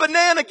could a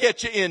banana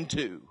get you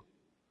into?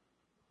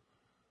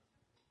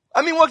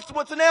 I mean,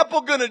 what's an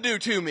apple gonna do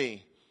to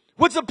me?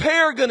 What's a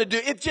pear gonna do?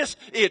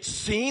 It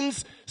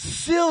seems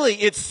silly.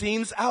 It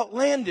seems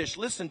outlandish.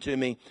 Listen to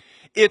me.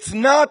 It's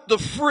not the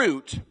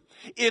fruit.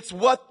 It's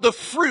what the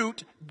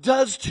fruit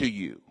does to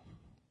you.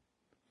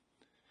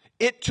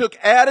 It took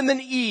Adam and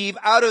Eve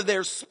out of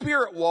their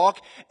spirit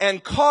walk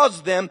and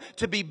caused them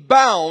to be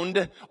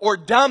bound or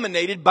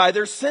dominated by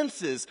their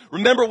senses.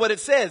 Remember what it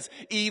says.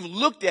 Eve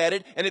looked at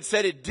it and it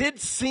said it did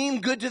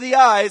seem good to the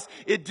eyes.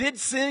 It did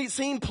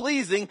seem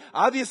pleasing.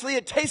 Obviously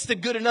it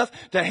tasted good enough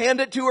to hand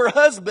it to her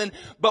husband.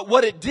 But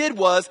what it did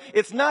was,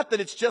 it's not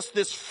that it's just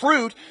this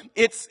fruit.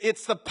 It's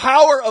the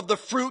power of the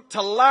fruit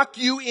to lock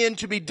you in,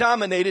 to be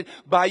dominated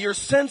by your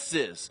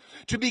senses.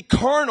 To be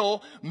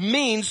carnal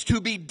means to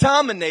be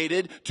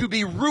dominated, to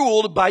be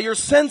ruled by your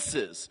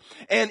senses.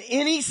 And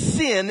any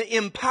sin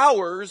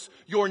empowers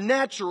your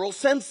natural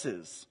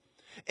senses.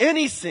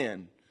 Any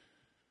sin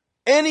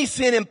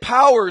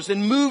empowers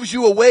and moves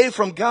you away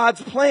from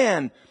God's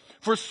plan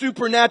for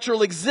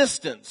supernatural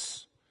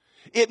existence.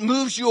 It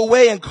moves you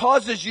away and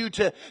causes you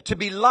to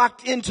be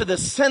locked into the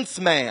sense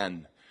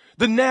man,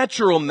 the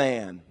natural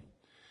man.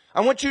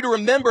 I want you to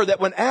remember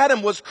that when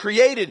Adam was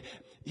created,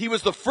 he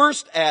was the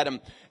first Adam,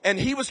 and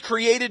he was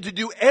created to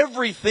do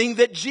everything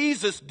that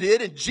Jesus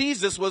did, and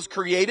Jesus was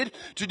created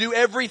to do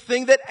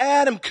everything that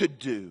Adam could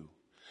do.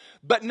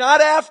 But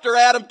not after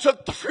Adam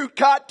took the fruit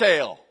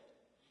cocktail.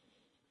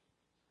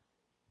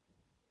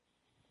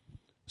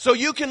 So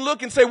you can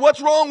look and say,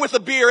 what's wrong with a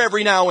beer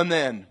every now and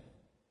then?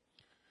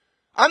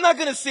 I'm not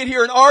going to sit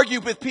here and argue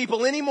with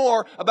people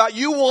anymore about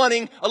you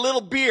wanting a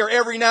little beer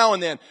every now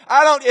and then.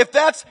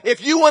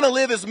 If you want to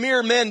live as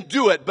mere men,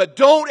 do it, but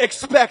don't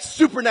expect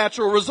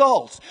supernatural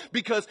results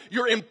because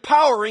you're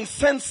empowering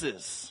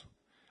senses.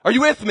 Are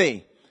you with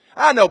me?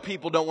 I know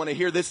people don't want to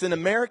hear this in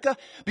America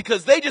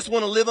because they just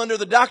want to live under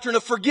the doctrine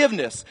of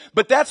forgiveness.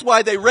 But that's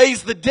why they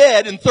raise the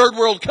dead in third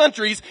world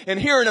countries. And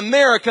here in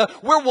America,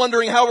 we're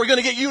wondering how we're going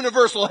to get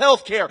universal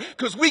health care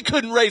because we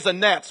couldn't raise a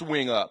gnat's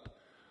wing up.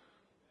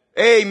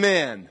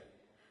 Amen.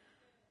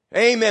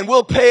 Amen.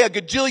 We'll pay $1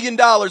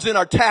 gajillion in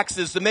our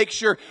taxes to make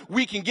sure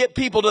we can get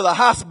people to the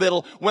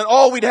hospital when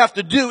all we'd have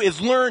to do is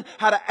learn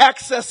how to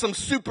access some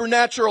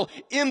supernatural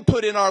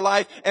input in our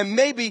life, and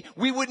maybe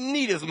we wouldn't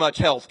need as much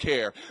health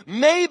care.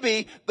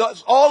 Maybe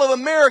all of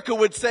America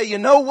would say, you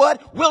know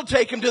what? We'll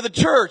take them to the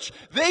church.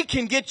 They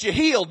can get you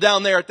healed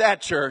down there at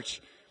that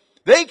church.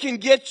 They can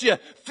get you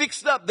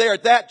fixed up there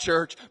at that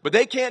church, but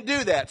they can't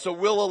do that. So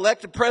we'll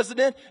elect a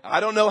president.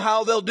 I don't know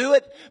how they'll do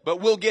it,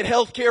 but we'll get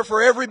health care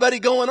for everybody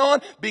going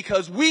on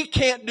because we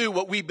can't do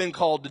what we've been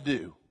called to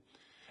do.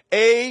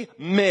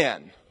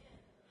 Amen.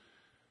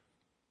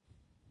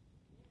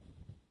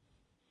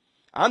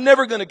 I'm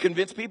never going to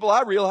convince people.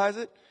 I realize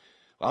it.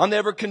 I'll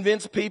never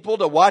convince people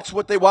to watch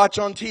what they watch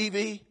on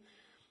TV.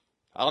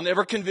 I'll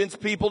never convince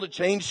people to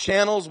change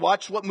channels,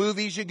 watch what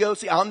movies you go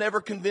see. I'll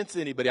never convince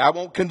anybody. I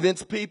won't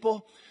convince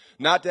people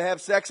not to have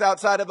sex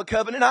outside of a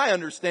covenant. I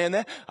understand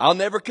that. I'll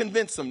never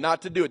convince them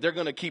not to do it. They're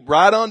going to keep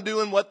right on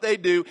doing what they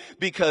do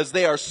because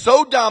they are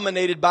so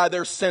dominated by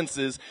their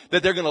senses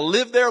that they're going to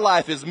live their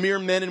life as mere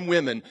men and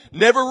women,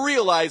 never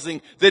realizing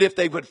that if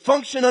they would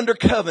function under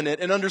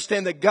covenant and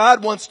understand that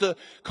God wants to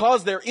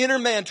cause their inner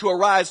man to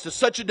arise to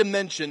such a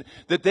dimension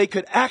that they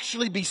could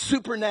actually be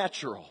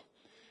supernatural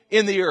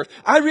in the earth.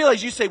 I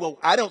realize you say, well,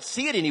 I don't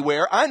see it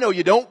anywhere. I know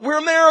you don't. We're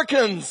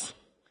Americans.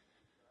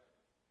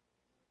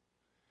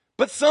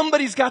 But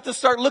somebody's got to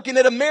start looking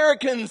at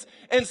Americans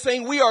and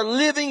saying we are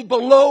living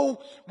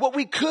below what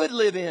we could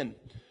live in.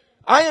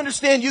 I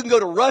understand you can go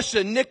to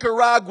Russia,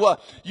 Nicaragua,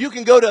 you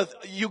can go to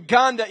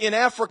Uganda in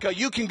Africa,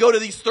 you can go to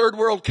these third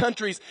world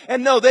countries,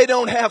 and no, they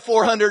don't have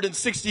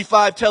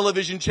 465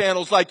 television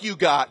channels like you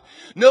got.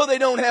 No, they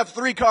don't have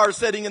 3 cars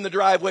sitting in the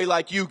driveway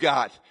like you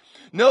got.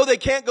 No, they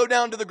can't go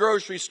down to the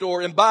grocery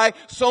store and buy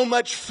so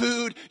much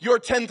food, your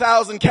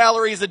 10,000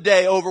 calories a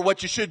day over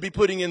what you should be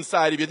putting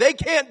inside of you. They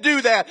can't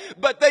do that,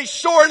 but they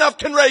sure enough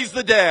can raise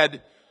the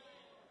dead.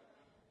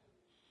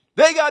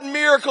 They got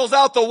miracles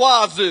out the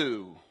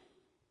wazoo.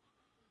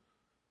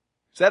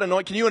 Is that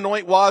anoint? Can you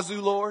anoint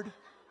wazoo, Lord?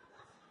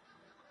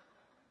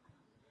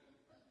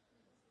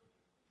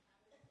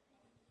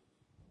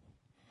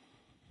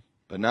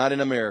 But not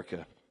in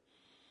America.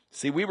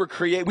 See, we were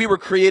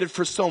created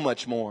for so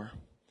much more.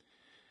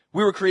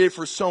 We were created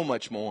for so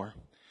much more.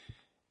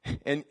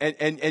 And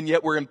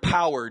yet we're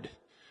empowered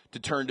to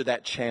turn to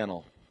that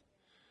channel.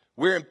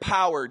 We're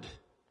empowered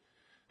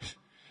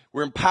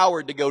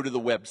to go to the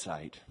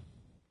website.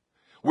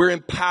 We're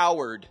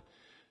empowered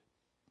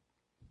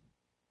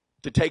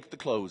to take the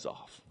clothes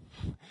off.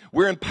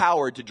 We're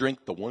empowered to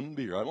drink the one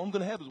beer. All I'm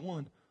going to have is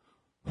one.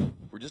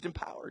 We're just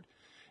empowered.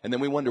 And then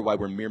we wonder why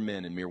we're mere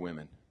men and mere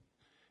women.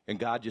 And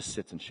God just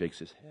sits and shakes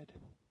his head.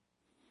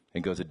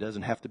 And goes, it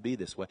doesn't have to be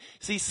this way.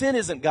 See, sin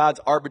isn't God's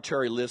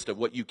arbitrary list of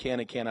what you can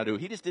and cannot do.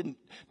 He just didn't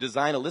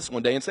design a list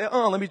one day and say,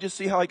 oh, let me just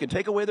see how I can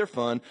take away their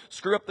fun,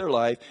 screw up their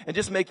life, and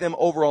just make them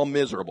overall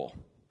miserable.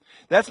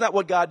 That's not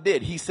what God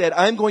did. He said,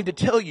 I'm going to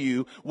tell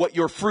you what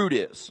your fruit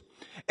is.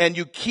 And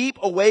you keep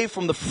away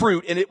from the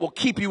fruit, and it will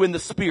keep you in the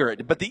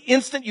spirit. But the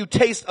instant you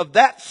taste of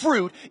that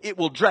fruit, it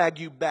will drag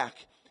you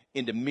back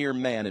into mere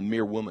man and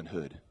mere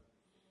womanhood.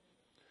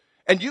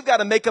 And you've got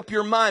to make up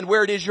your mind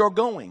where it is you're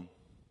going.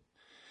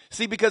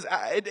 See, because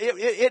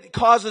it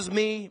causes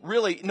me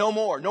really no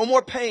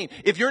more pain.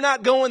 If you're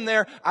not going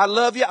there, I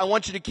love you. I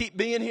want you to keep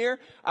being here.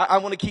 I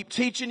want to keep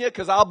teaching you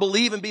because I'll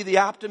believe and be the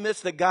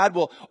optimist that God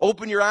will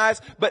open your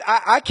eyes. But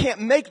I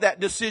can't make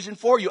that decision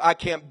for you. I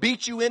can't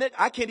beat you in it.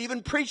 I can't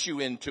even preach you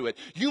into it.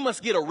 You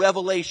must get a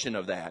revelation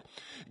of that.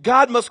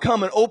 God must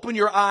come and open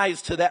your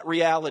eyes to that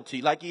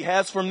reality like he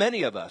has for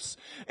many of us.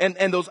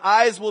 And those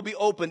eyes will be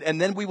opened,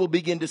 and then we will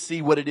begin to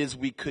see what it is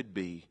we could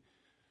be.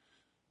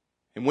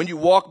 And when you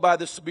walk by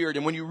the Spirit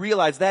and when you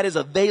realize that is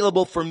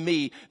available for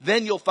me,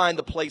 then you'll find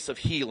the place of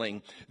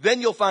healing.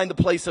 Then you'll find the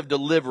place of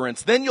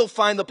deliverance. Then you'll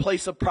find the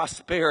place of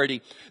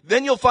prosperity.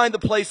 Then you'll find the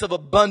place of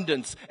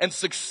abundance and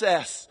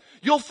success.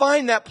 You'll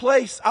find that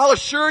place. I'll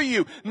assure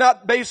you,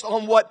 not based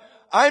on what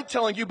I'm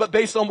telling you, but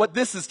based on what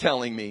this is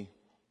telling me.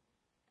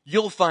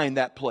 You'll find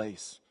that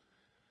place.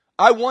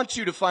 I want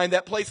you to find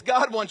that place.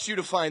 God wants you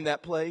to find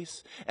that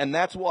place. And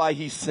that's why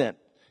he sent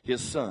his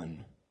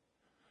son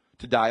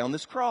to die on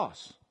this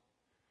cross.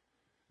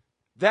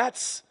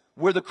 That's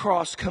where the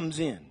cross comes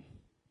in.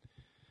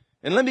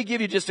 And let me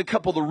give you just a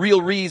couple of the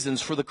real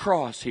reasons for the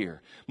cross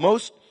here.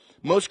 Most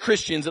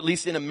Christians, at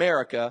least in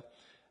America,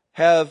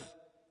 have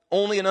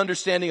only an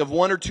understanding of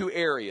one or two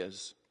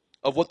areas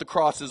of what the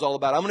cross is all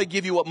about. I'm going to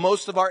give you what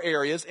most of our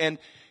areas, and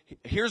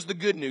here's the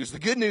good news. The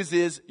good news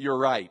is you're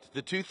right.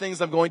 The two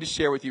things I'm going to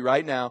share with you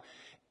right now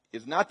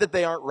is not that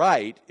they aren't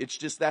right, it's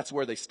just that's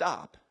where they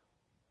stop.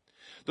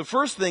 The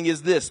first thing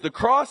is this: the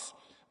cross,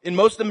 in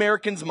most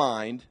Americans'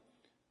 mind,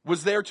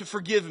 was there to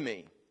forgive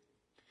me.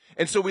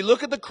 And so we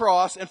look at the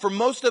cross, and for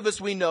most of us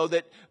we know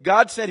that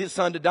God sent His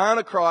Son to die on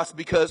a cross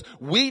because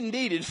we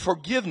needed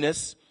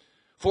forgiveness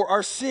for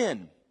our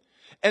sin.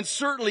 And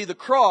certainly the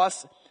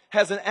cross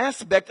has an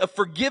aspect of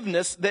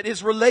forgiveness that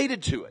is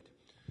related to it.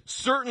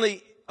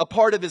 Certainly a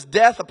part of His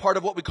death, a part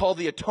of what we call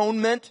the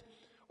atonement,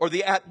 or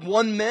the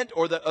at-one-ment,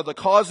 or the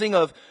causing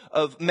of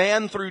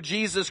man through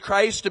Jesus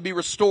Christ to be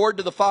restored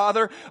to the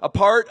Father. A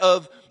part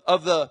of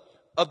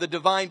the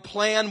divine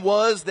plan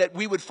was that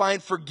we would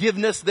find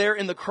forgiveness there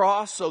in the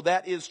cross. So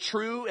that is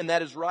true, and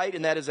that is right,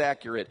 and that is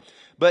accurate.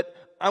 But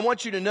I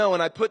want you to know,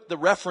 and I put the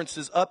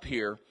references up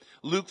here,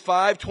 Luke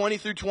 5:20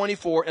 through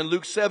 24, and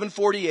Luke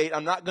 7:48.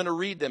 I'm not going to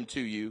read them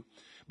to you,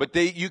 but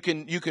you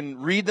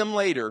can read them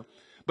later.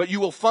 But you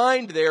will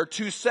find there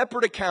two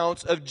separate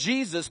accounts of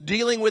Jesus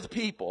dealing with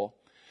people,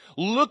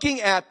 looking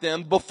at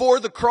them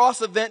before the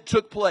cross event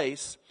took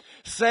place,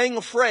 saying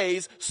a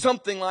phrase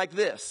something like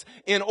this: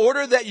 in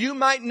order that you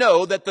might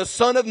know that the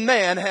Son of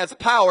Man has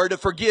power to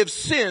forgive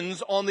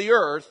sins on the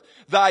earth,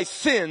 thy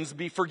sins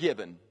be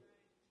forgiven.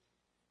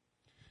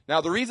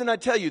 Now, the reason I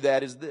tell you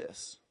that is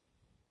this: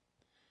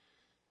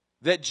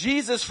 that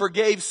Jesus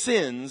forgave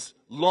sins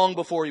long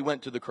before He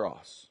went to the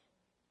cross.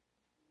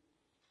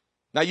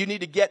 Now, you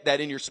need to get that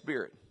in your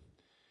spirit.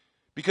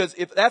 Because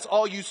if that's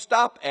all you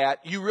stop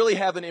at, you really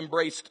haven't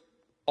embraced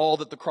all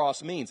that the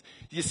cross means.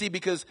 You see,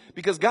 because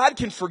God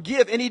can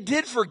forgive, and He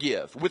did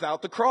forgive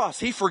without the cross.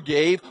 He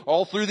forgave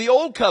all through the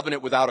old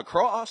covenant without a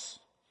cross.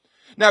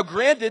 Now,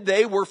 granted,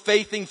 they were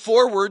faithing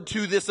forward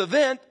to this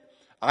event.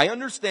 I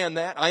understand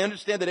that. I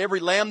understand that every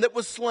lamb that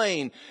was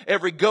slain,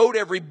 every goat,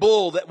 every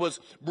bull that was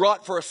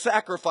brought for a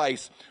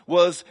sacrifice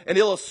was an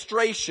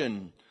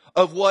illustration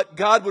of what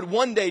God would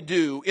one day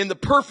do in the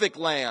perfect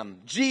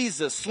Lamb,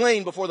 Jesus,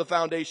 slain before the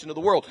foundation of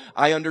the world.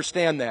 I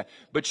understand that.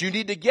 But you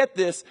need to get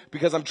this,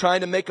 because I'm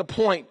trying to make a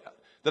point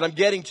that I'm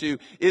getting to,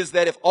 is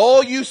that if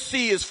all you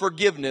see is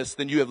forgiveness,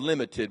 then you have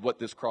limited what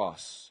this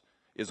cross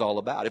is all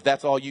about. If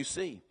that's all you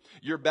see,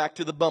 you're back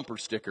to the bumper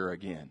sticker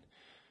again.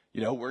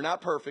 You know, we're not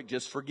perfect,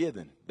 just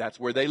forgiven. That's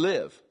where they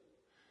live.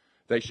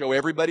 They show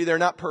everybody they're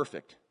not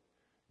perfect,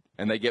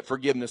 and they get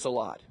forgiveness a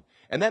lot.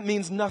 And that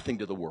means nothing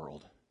to the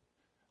world.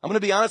 I'm going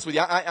to be honest with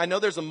you. I know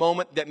there's a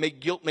moment that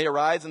guilt may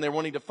arise and they're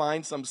wanting to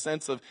find some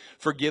sense of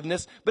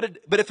forgiveness. But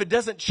if it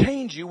doesn't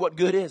change you, what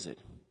good is it?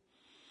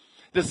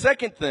 The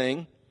second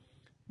thing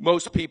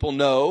most people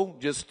know,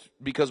 just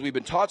because we've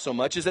been taught so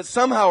much, is that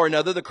somehow or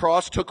another the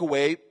cross took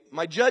away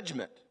my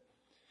judgment.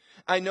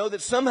 I know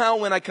that somehow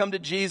when I come to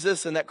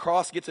Jesus and that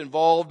cross gets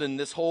involved in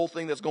this whole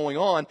thing that's going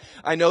on,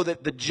 I know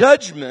that the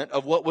judgment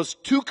of what was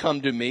to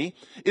come to me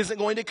isn't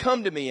going to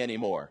come to me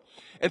anymore.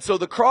 And so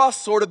the cross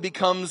sort of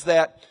becomes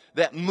that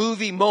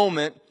movie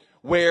moment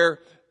where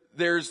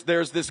there's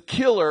this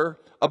killer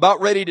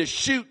about ready to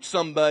shoot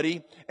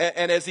somebody,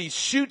 and as he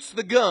shoots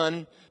the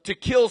gun to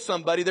kill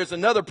somebody, there's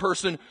another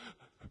person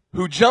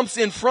who jumps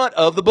in front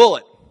of the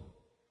bullet.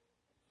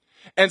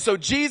 And so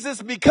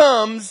Jesus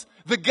becomes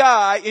the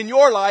guy in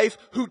your life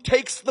who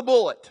takes the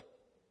bullet.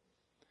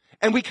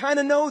 And we kind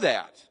of know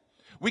that.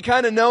 We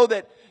kind of know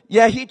that,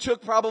 yeah, He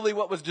took probably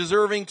what was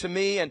deserving to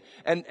me, and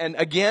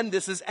again,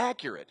 this is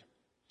accurate.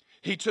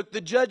 He took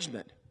the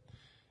judgment.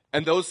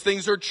 And those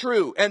things are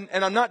true. And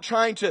I'm not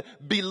trying to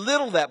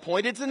belittle that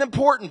point. It's an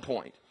important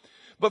point.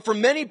 But for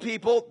many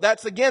people,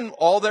 that's again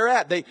all they're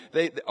at.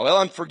 Well,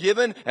 I'm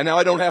forgiven, and now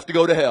I don't have to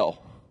go to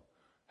hell.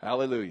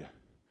 Hallelujah.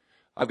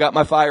 I've got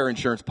my fire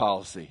insurance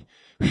policy.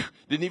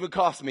 Didn't even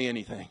cost me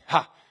anything.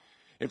 Ha!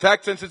 In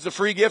fact, since it's a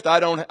free gift, I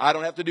don't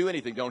have to do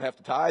anything. Don't have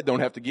to tithe,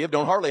 don't have to give,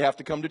 don't hardly have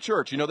to come to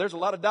church. You know, there's a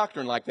lot of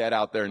doctrine like that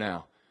out there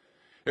now.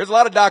 There's a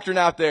lot of doctrine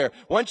out there.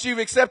 Once you've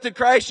accepted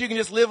Christ, you can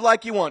just live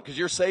like you want because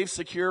you're safe,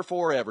 secure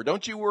forever.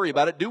 Don't you worry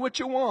about it. Do what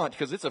you want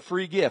because it's a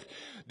free gift.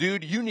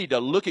 Dude, you need to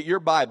look at your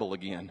Bible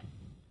again.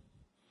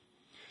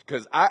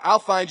 Because I'll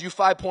find you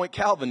 5-point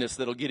Calvinists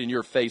that'll get in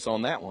your face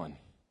on that one.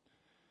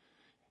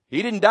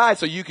 He didn't die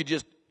so you could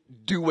just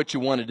do what you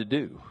wanted to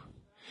do.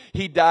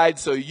 He died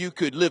so you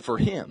could live for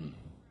Him.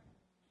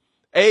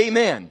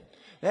 Amen.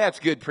 That's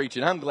good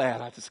preaching. I'm glad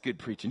that's good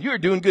preaching. You're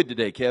doing good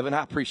today, Kevin.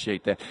 I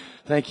appreciate that.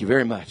 Thank you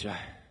very much.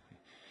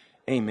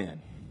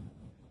 Amen.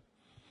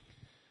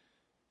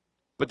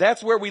 But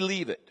that's where we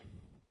leave it.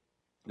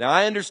 Now,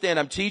 I understand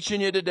I'm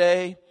teaching you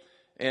today,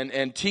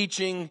 and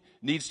teaching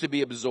needs to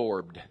be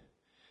absorbed.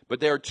 But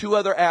there are two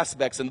other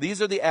aspects, and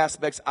these are the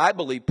aspects I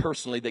believe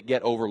personally that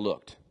get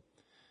overlooked.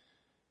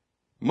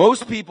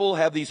 Most people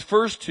have these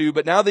first two,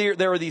 but now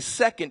there are these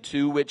second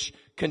two which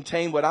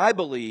contain what I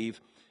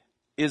believe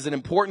is an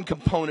important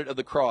component of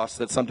the cross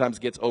that sometimes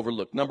gets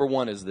overlooked. Number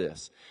one is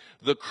this: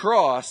 the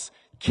cross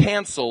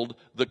canceled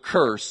the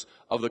curse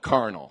of the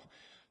carnal.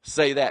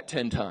 Say that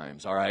 10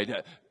 times, all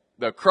right?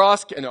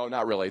 no,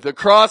 not really. The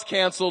cross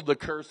canceled the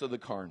curse of the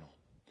carnal.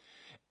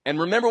 And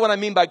remember what I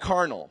mean by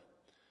carnal.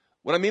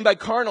 What I mean by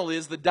carnal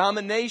is the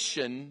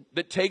domination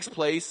that takes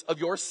place of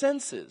your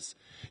senses.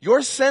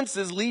 Your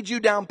senses lead you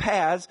down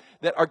paths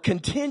that are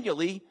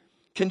continually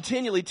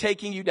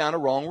taking you down a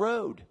wrong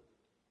road.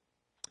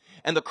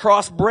 And the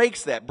cross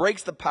breaks that,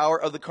 breaks the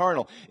power of the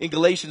carnal. In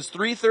Galatians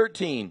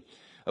 3:13,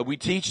 we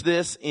teach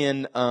this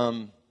in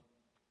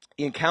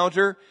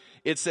Encounter.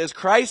 It says,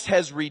 Christ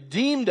has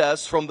redeemed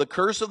us from the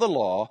curse of the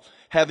law,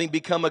 having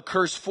become a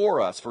curse for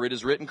us. For it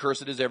is written,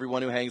 cursed is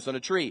everyone who hangs on a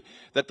tree.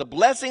 That the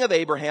blessing of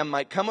Abraham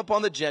might come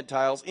upon the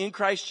Gentiles in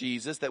Christ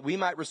Jesus, that we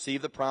might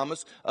receive the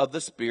promise of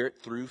the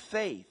Spirit through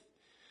faith.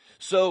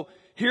 So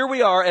here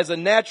we are as a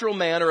natural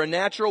man or a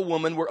natural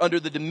woman. We're under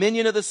the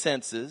dominion of the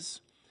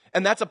senses.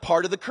 And that's a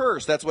part of the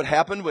curse. That's what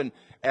happened when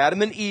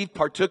Adam and Eve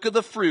partook of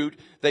the fruit.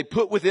 They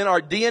put within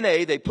our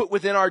DNA, they put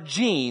within our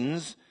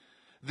genes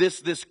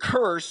this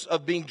curse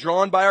of being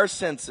drawn by our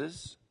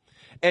senses.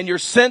 And your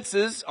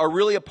senses are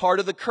really a part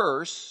of the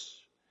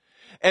curse.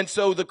 And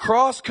so the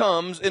cross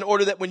comes in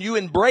order that when you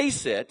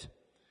embrace it,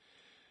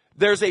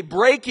 there's a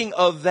breaking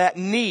of that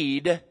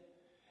need,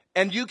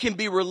 and you can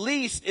be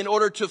released in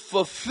order to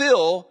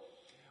fulfill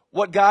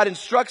what God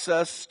instructs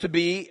us to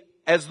be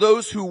as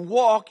those who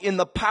walk in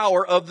the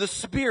power of the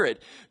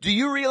Spirit. Do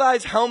you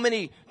realize how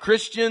many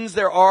Christians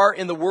there are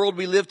in the world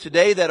we live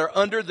today that are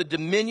under the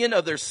dominion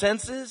of their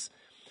senses?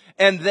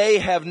 And they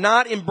have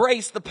not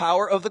embraced the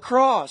power of the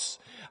cross.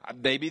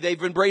 Maybe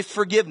they've embraced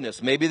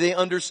forgiveness. Maybe they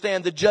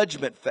understand the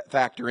judgment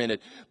factor in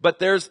it. But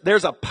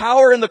there's a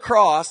power in the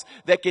cross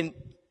that can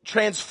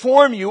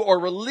transform you or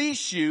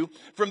release you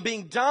from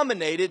being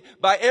dominated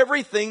by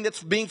everything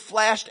that's being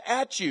flashed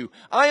at you.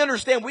 I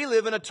understand we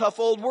live in a tough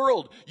old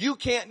world. You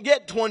can't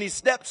get 20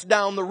 steps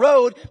down the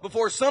road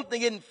before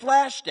something isn't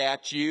flashed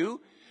at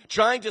you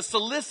trying to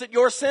solicit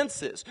your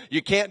senses.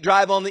 You can't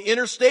drive on the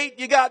interstate,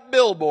 you got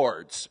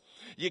billboards.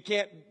 You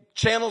can't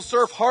channel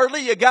surf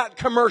hardly, you got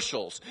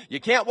commercials. You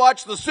can't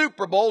watch the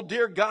Super Bowl,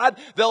 dear God,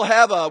 they'll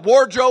have a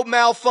wardrobe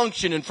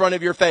malfunction in front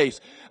of your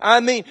face. I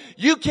mean,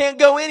 you can't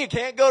go in, you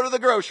can't go to the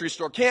grocery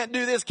store, can't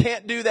do this,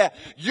 can't do that.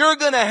 You're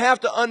going to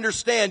have to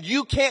understand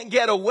you can't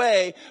get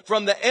away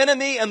from the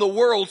enemy and the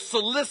world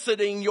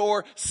soliciting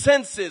your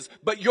senses,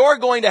 but you're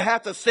going to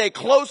have to stay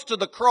close to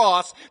the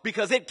cross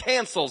because it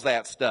cancels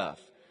that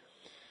stuff.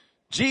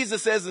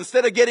 Jesus says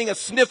instead of getting a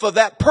sniff of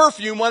that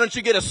perfume, why don't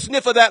you get a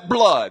sniff of that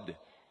blood?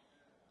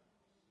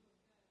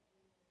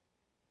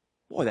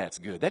 Boy, that's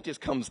good. That just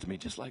comes to me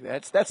just like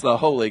that. That's the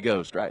Holy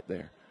Ghost right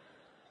there.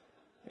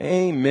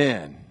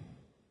 Amen.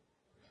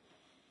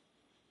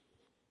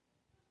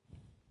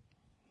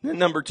 Then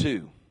number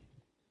 2,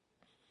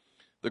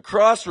 the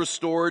cross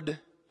restored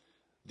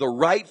the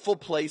rightful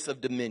place of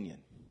dominion.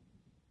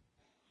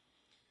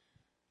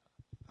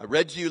 I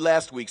read to you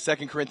last week,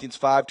 2 Corinthians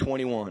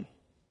 5:21.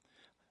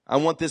 I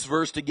want this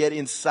verse to get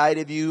inside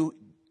of you.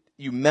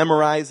 You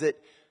memorize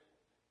it.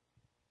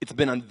 It's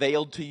been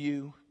unveiled to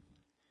you.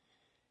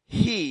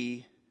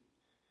 He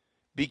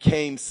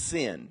became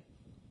sin.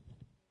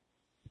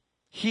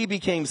 He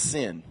became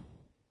sin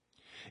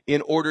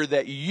in order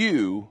that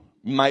you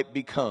might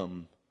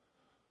become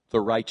the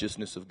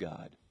righteousness of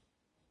God.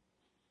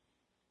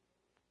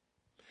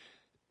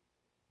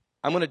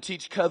 I'm going to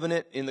teach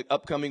covenant in the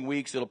upcoming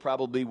weeks. It'll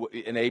probably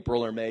be in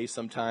April or May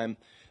sometime.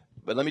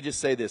 But let me just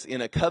say this.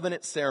 In a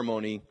covenant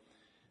ceremony,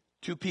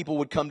 2 people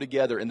would come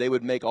together and they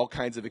would make all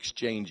kinds of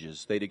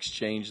exchanges. They'd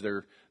exchange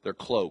their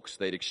cloaks.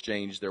 They'd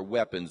exchange their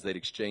weapons. They'd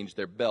exchange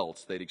their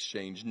belts. They'd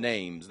exchange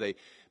names.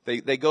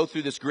 They go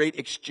through this great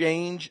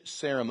exchange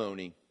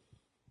ceremony.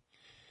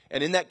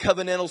 And in that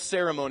covenantal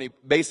ceremony,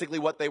 basically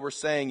what they were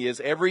saying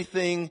is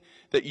everything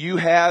that you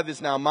have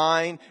is now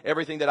mine.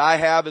 Everything that I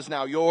have is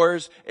now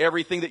yours.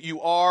 Everything that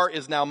you are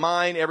is now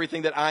mine.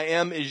 Everything that I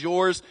am is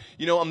yours.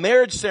 You know, a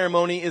marriage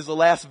ceremony is the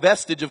last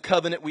vestige of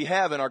covenant we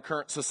have in our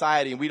current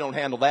society, and we don't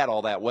handle that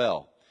all that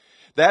well.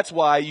 That's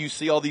why you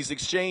see all these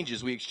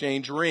exchanges. We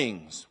exchange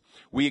rings.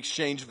 We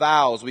exchange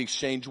vows. We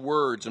exchange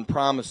words and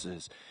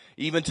promises.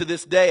 Even to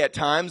this day, at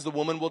times, the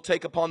woman will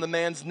take upon the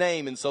man's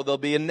name, and so there'll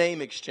be a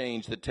name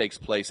exchange that takes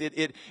place.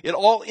 It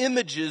all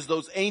images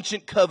those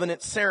ancient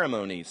covenant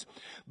ceremonies.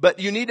 But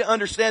you need to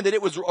understand that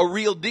it was a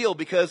real deal,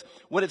 because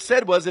what it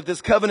said was, if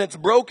this covenant's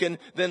broken,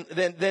 then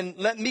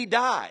let me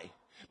die.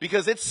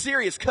 Because it's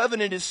serious.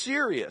 Covenant is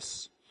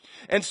serious.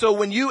 And so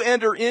when you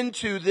enter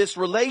into this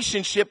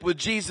relationship with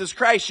Jesus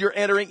Christ, you're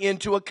entering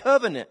into a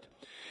covenant.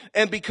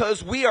 And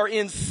because we are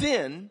in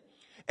sin,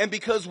 and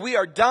because we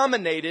are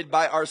dominated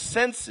by our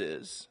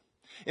senses,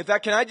 in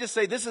fact, can I just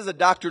say this is a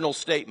doctrinal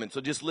statement, so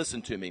just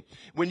listen to me.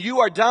 When you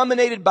are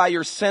dominated by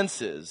your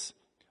senses,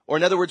 or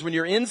in other words, when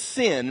you're in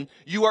sin,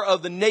 you are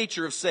of the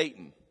nature of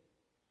Satan.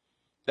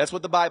 That's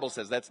what the Bible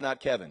says. That's not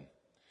Kevin.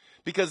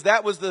 Because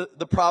that was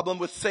the problem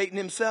with Satan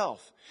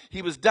himself.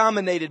 He was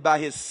dominated by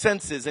his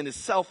senses and his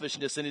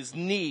selfishness and his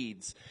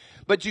needs.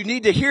 But you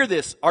need to hear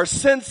this. Our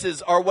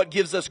senses are what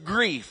gives us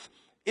grief.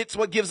 It's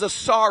what gives us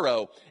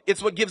sorrow.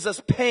 It's what gives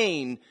us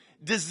pain.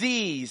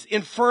 disease,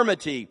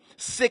 infirmity,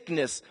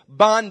 sickness,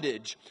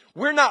 bondage.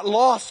 We're not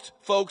lost,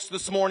 folks,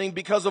 this morning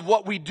because of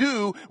what we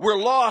do. We're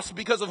lost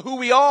because of who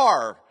we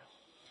are.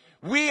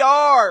 We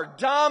are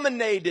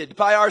dominated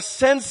by our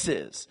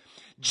senses.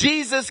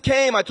 Jesus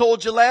came, I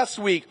told you last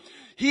week,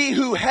 he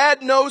who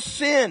had no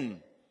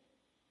sin.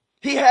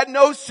 He had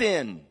no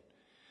sin.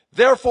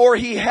 Therefore,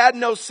 he had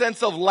no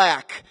sense of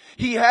lack.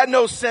 He had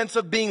no sense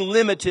of being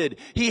limited.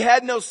 He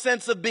had no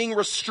sense of being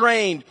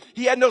restrained.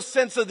 He had no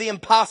sense of the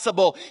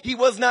impossible. He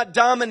was not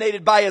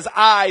dominated by his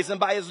eyes and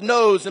by his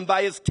nose and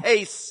by his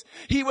tastes.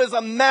 He was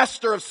a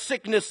master of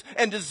sickness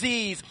and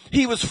disease.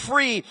 He was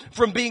free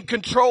from being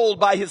controlled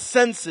by his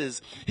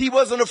senses. He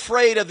wasn't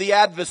afraid of the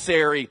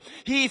adversary.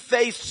 He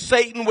faced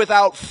Satan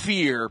without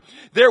fear.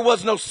 There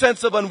was no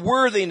sense of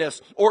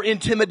unworthiness or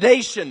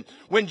intimidation.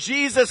 When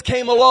Jesus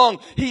came along,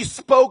 he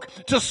spoke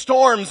to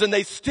storms and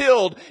they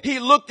stilled. He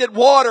looked at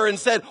water and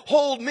said,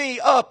 "Hold me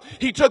up."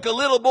 He took a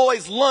little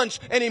boy's lunch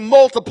and he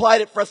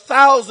multiplied it for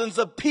thousands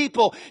of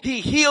people. He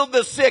healed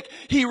the sick.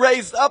 He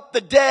raised up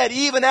the dead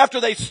even after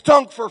they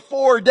stunk for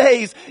 4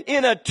 days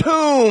in a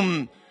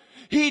tomb.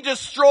 He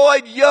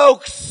destroyed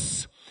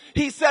yokes.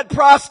 He set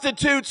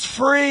prostitutes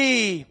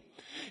free.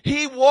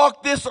 He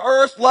walked this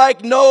earth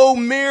like no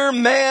mere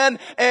man,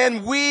 and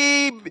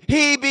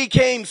he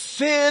became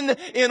sin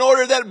in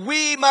order that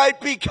we might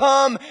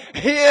become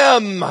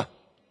him.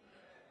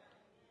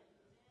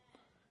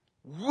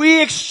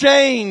 We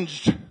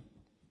exchanged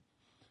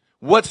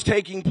what's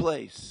taking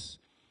place.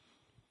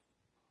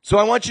 So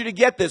I want you to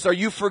get this. Are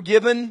you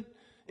forgiven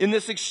in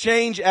this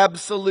exchange?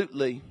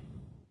 Absolutely.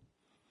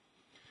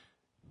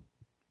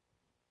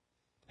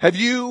 Have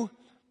you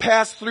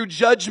passed through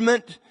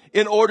judgment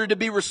in order to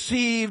be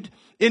received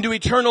into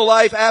eternal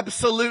life?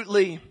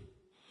 Absolutely.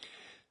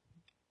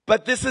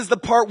 But this is the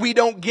part we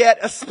don't get,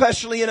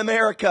 especially in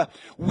America.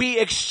 We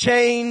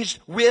exchanged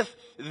with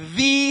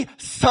the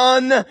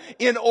Son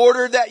in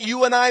order that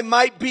you and I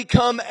might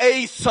become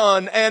a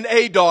son and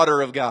a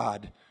daughter of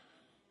God.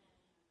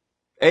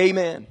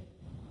 Amen.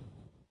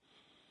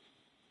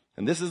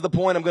 And this is the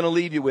point I'm going to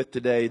leave you with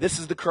today. This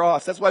is the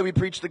cross. That's why we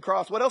preach the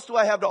cross. What else do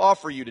I have to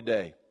offer you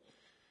today?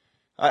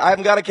 I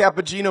haven't got a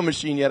cappuccino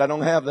machine yet. I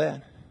don't have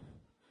that.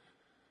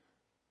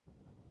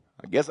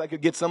 I guess I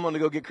could get someone to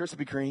go get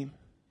Krispy Kreme.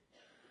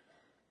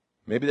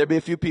 Maybe there'd be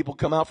a few people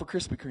come out for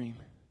Krispy Kreme.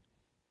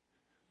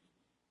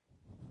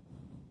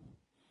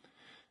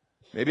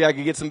 Maybe I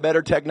could get some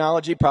better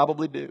technology.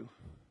 Probably do.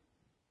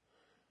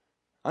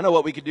 I know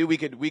what we could do. We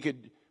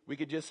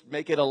could just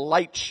make it a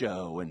light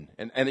show.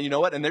 And you know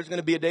what? And there's going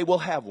to be a day we'll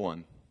have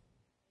one.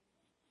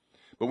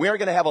 But we aren't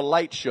going to have a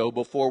light show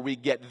before we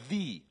get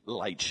the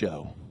light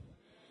show.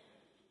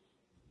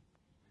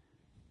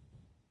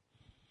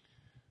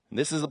 And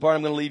this is the part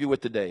I'm going to leave you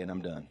with today, and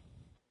I'm done.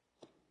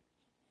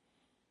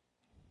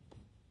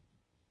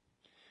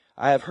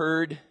 I have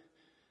heard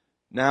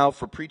now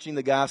for preaching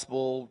the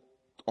gospel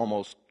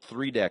almost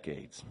 3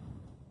 decades.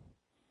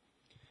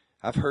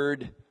 I've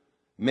heard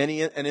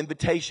many an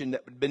invitation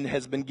that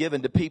has been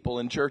given to people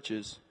in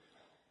churches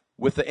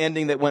with the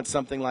ending that went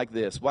something like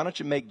this. Why don't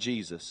you make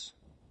Jesus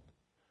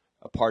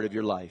a part of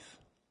your life?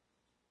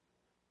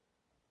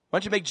 Why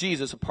don't you make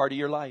Jesus a part of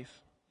your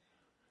life?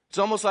 It's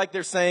almost like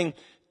they're saying,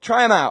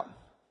 try him out.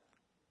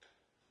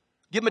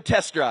 Give him a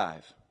test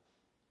drive.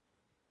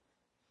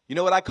 You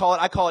know what I call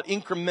it? I call it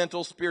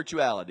incremental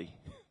spirituality.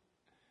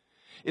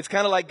 It's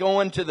kind of like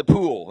going to the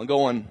pool and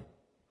going,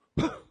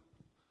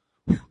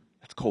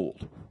 that's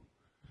cold.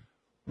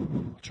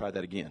 I'll try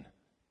that again.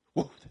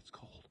 Whoa, that's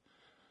cold.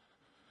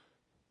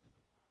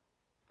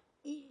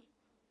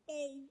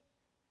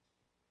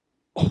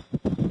 Oh.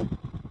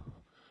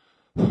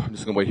 I'm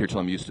just going to wait here till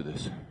I'm used to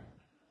this.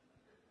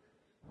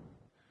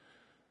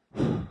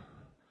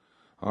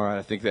 All right,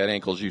 I think that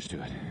ankle's used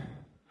to it.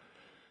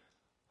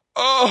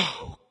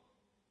 Oh,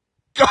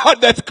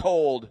 God, that's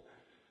cold.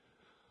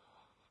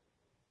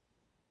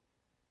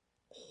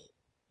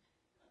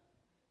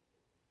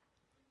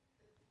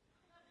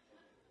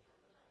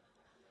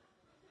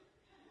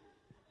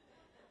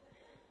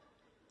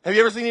 Have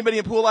you ever seen anybody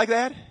in a pool like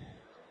that?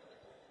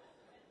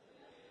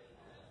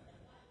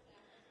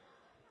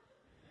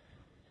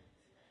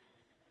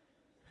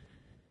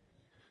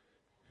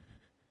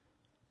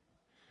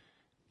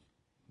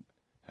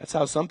 That's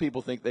how some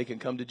people think they can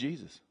come to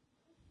Jesus.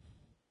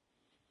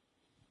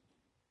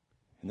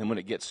 And then when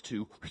it gets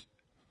too,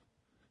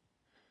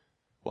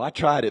 well, I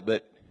tried it,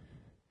 but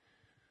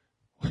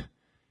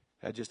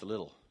that's just a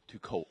little too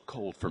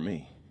cold for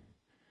me.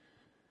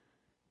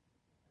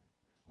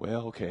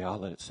 Well, okay, I'll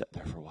let it sit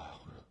there for a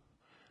while.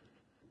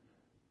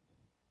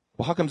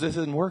 Well, how comes this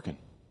isn't working?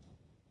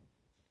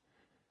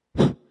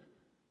 I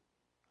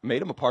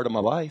made him a part of my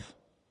life.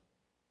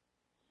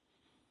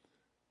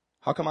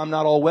 How come I'm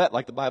not all wet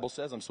like the Bible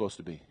says I'm supposed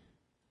to be?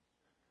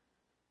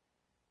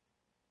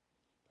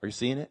 Are you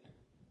seeing it?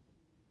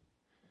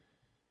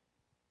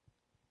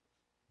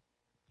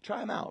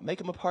 Try him out.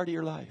 Make him a part of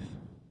your life.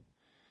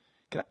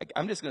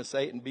 I'm just going to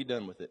say it and be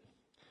done with it.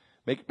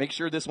 Make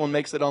sure this one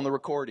makes it on the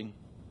recording.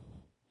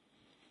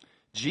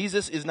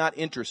 Jesus is not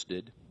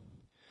interested,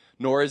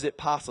 nor is it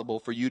possible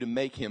for you to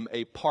make him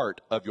a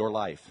part of your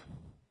life.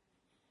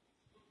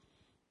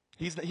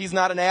 He's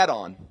not an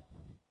add-on.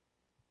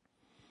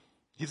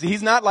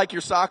 He's not like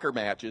your soccer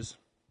matches.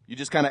 You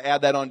just kind of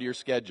add that onto your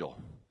schedule.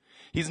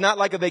 He's not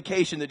like a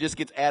vacation that just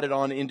gets added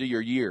on into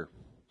your year.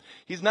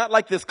 He's not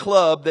like this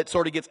club that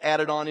sort of gets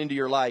added on into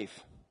your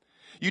life.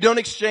 You don't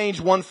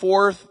exchange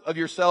 1/4 of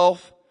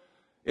yourself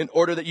in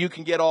order that you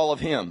can get all of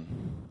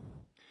him.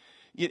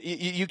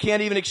 You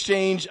can't even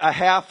exchange a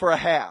half for a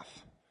half.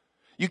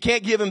 You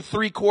can't give him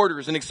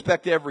 3/4 and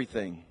expect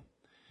everything.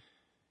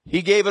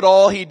 He gave it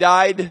all. He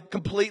died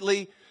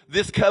completely.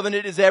 This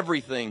covenant is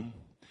everything.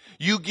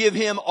 You give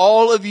him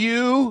all of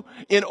you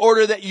in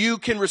order that you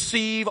can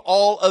receive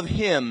all of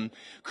him.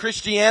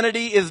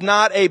 Christianity is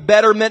not a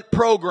betterment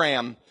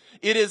program.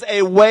 It is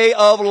a way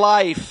of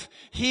life.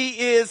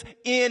 He is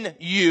in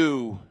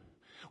you.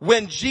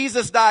 When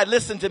Jesus died,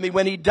 listen to me,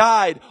 when he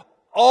died,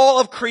 all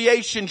of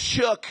creation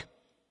shook.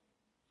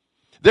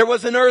 There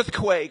was an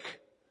earthquake.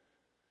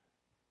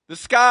 The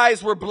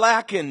skies were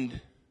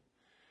blackened.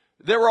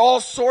 There were all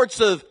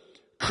sorts of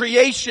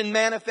creation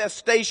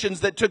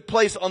manifestations that took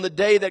place on the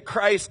day that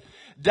Christ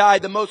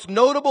died. The most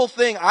notable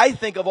thing I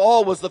think of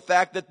all was the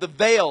fact that the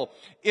veil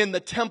in the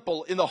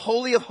temple, in the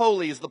Holy of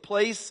Holies, the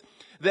place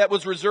that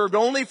was reserved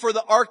only for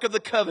the Ark of the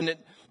Covenant,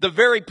 the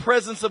very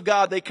presence of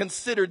God, they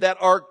considered that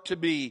Ark to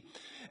be.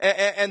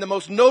 And the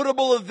most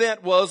notable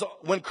event was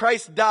when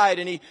Christ died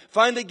and he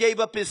finally gave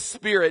up his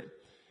spirit.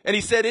 And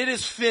he said, "It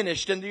is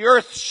finished." And the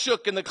earth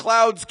shook and the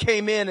clouds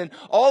came in and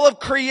all of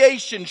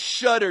creation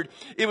shuddered.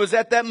 It was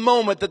at that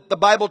moment that the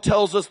Bible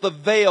tells us the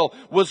veil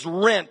was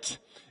rent.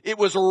 It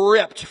was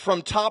ripped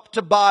from top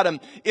to bottom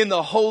in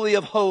the Holy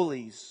of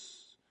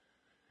Holies.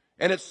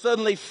 And it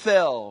suddenly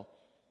fell.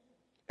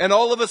 And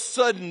all of a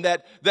sudden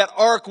that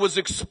ark was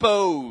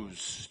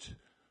exposed.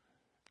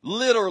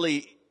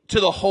 Literally to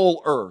the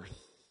whole earth.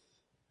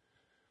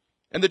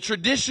 And the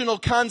traditional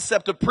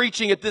concept of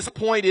preaching at this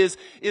point is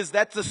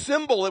that's a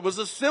symbol. It was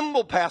a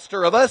symbol,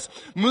 Pastor, of us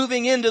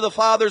moving into the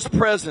Father's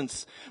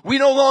presence. We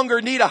no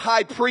longer need a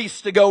high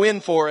priest to go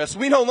in for us.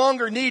 We no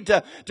longer need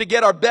to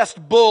get our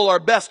best bull, our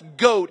best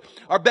goat,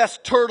 our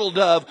best turtle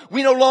dove.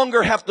 We no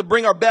longer have to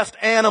bring our best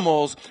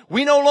animals.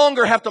 We no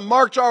longer have to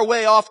march our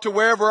way off to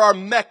wherever our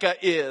Mecca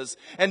is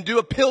and do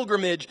a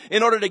pilgrimage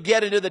in order to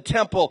get into the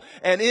temple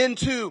and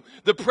into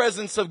the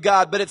presence of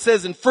God. But it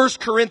says in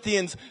 1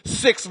 Corinthians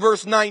 6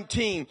 verse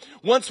 19,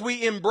 once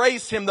we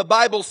embrace him, the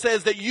Bible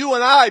says that you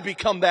and I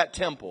become that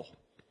temple.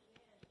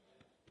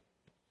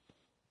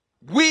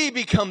 We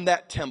become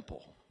that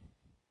temple.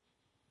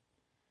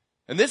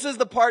 And this is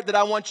the part that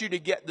I want you to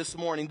get this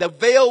morning. The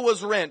veil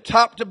was rent,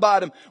 top to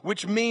bottom,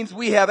 which means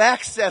we have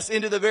access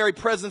into the very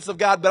presence of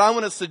God. But I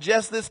want to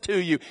suggest this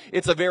to you.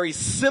 It's a very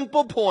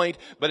simple point,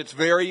 but it's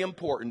very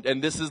important.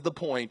 And this is the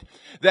point.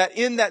 That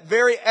in that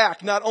very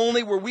act, not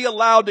only were we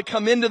allowed to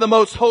come into the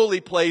most holy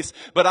place,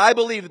 but I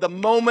believe the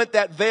moment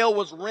that veil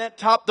was rent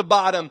top to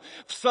bottom,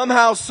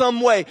 somehow,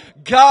 some way,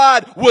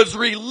 God was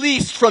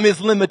released from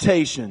his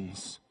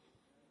limitations.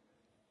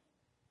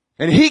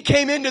 And he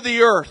came into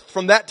the earth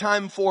from that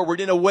time forward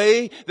in a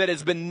way that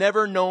has been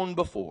never known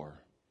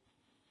before.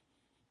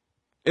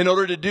 In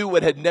order to do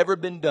what had never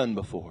been done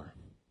before.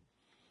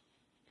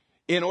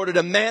 In order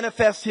to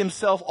manifest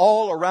himself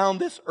all around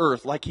this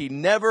earth like he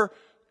never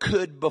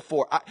could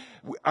before.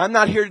 I'm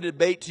not here to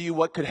debate to you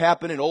what could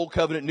happen in Old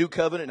Covenant, New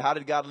Covenant, and how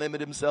did God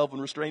limit himself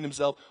and restrain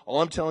himself.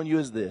 All I'm telling you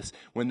is this.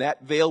 When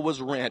that veil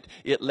was rent,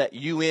 it let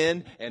you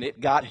in and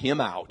it got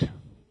him out.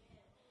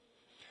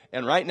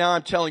 And right now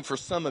I'm telling for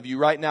some of you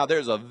right now,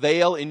 there's a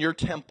veil in your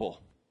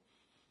temple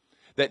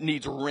that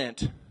needs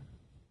rent.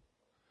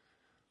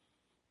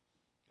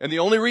 And the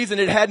only reason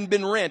it hadn't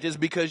been rent is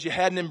because you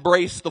hadn't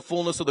embraced the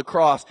fullness of the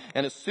cross.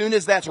 And as soon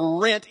as that's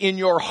rent in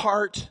your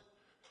heart,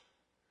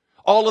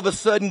 all of a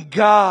sudden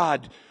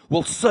God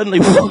will suddenly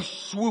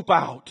swoop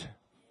out.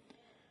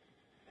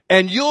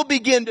 And you'll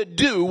begin to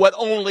do what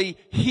only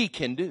he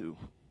can do.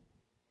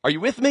 Are you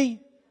with me?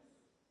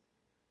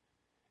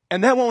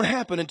 And that won't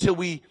happen until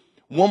we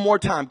one more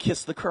time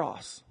kiss the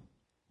cross.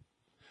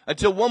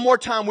 Until one more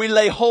time we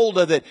lay hold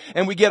of it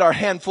and we get our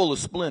handful of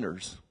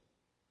splinters.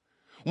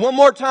 One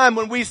more time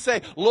when we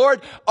say,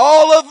 Lord,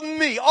 all of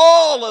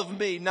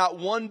me, not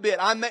one bit.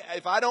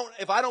 If I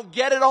don't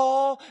get it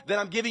all, then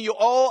I'm giving you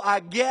all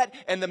I get.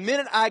 And the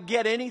minute I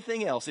get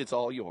anything else, it's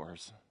all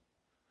yours.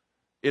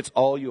 It's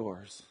all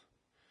yours.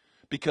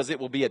 Because it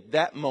will be at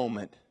that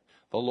moment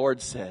the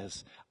Lord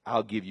says,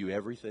 I'll give you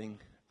everything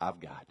I've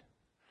got.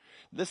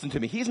 Listen to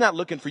me. He's not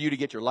looking for you to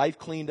get your life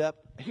cleaned up.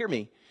 Hear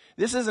me.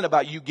 This isn't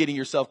about you getting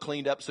yourself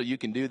cleaned up so you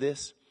can do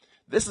this.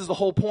 This is the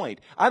whole point.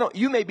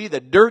 You may be the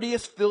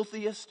dirtiest,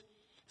 filthiest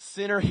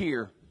sinner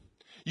here.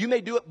 You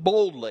may do it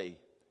boldly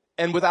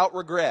and without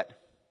regret.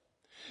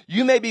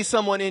 You may be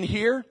someone in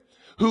here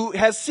who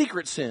has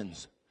secret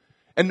sins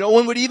and no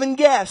one would even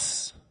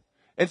guess.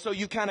 And so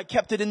you kind of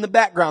kept it in the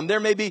background. There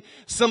may be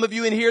some of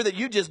you in here that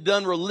you just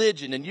done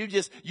religion and you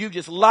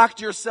just locked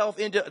yourself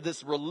into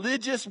this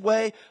religious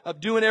way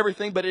of doing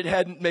everything, but it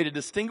hadn't made a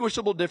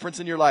distinguishable difference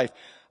in your life.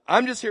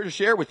 I'm just here to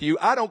share with you.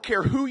 I don't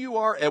care who you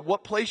are, at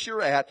what place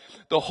you're at.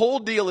 The whole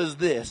deal is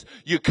this.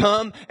 You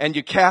come and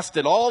you cast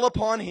it all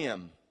upon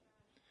Him.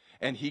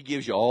 And He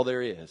gives you all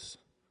there is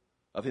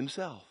of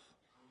Himself.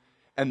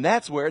 And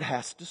that's where it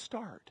has to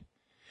start.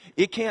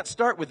 It can't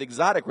start with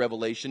exotic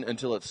revelation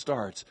until it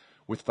starts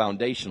with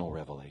foundational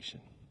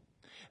revelation.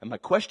 And my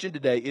question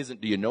today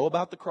isn't, do you know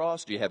about the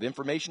cross? Do you have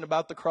information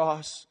about the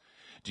cross?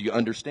 Do you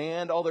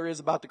understand all there is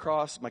about the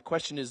cross? My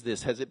question is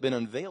this: has it been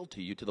unveiled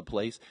to you to the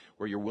place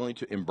where you're willing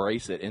to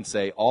embrace it and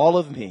say, all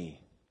of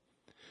me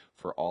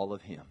for all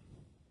of Him?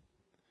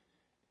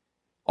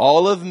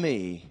 All of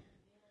me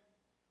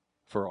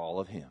for all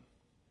of Him.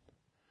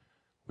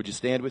 Would you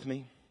stand with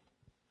me?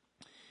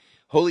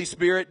 Holy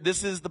Spirit,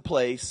 this is the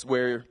place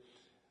where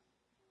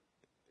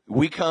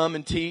we come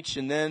and teach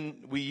and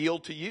then we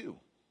yield to You.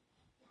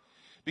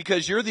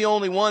 Because You're the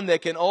only one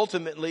that can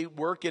ultimately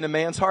work in a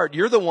man's heart.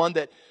 You're the one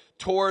that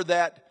tore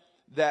that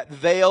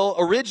veil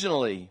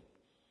originally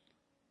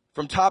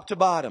from top to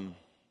bottom.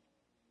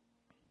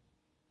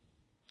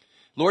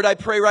 Lord, I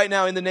pray right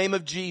now in the name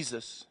of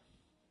Jesus.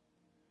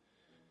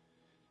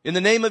 In the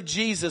name of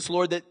Jesus,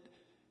 Lord,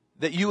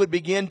 that You would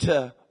begin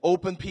to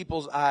open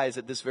people's eyes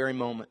at this very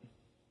moment.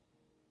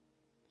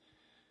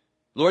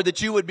 Lord,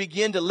 that You would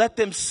begin to let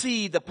them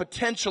see the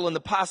potential and the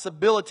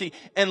possibility.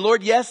 And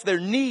Lord, yes, their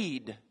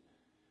need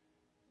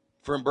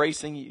for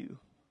embracing You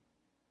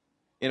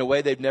in a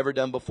way they've never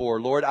done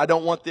before. Lord, I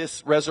don't want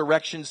this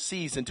resurrection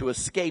season to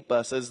escape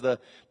us as the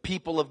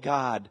people of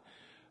God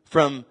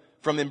from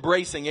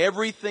embracing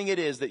everything it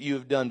is that You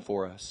have done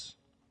for us.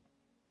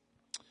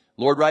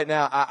 Lord, right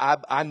now,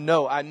 I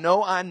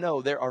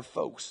know there are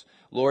folks,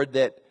 Lord,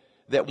 that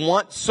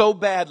want so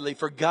badly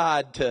for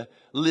God to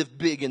live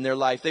big in their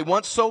life. They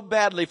want so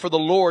badly for the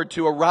Lord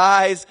to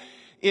arise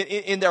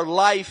in their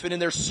life and in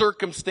their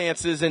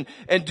circumstances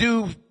and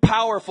do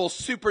powerful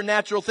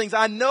supernatural things.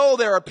 I know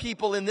there are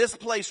people in this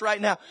place right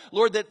now,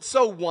 Lord, that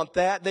so want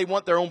that. They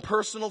want their own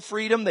personal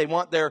freedom. They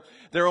want their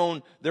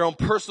own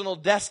personal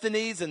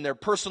destinies and their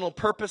personal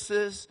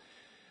purposes.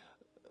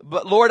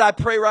 But Lord, I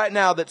pray right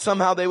now that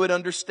somehow they would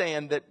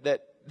understand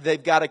that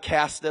they've got to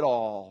cast it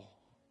all.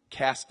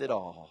 Cast it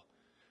all.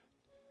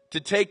 To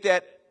take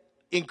that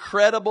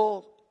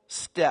incredible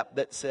step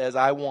that says,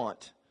 I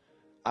want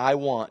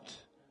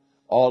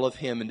all of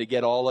Him, and to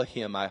get all of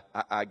Him,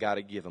 I got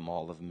to give Him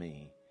all of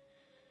me.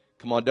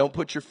 Come on, don't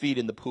put your feet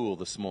in the pool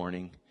this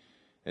morning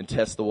and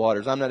test the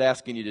waters. I'm not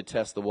asking you to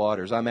test the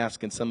waters. I'm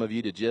asking some of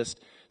you to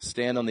just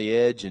stand on the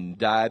edge and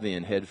dive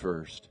in head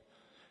first.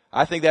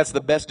 I think that's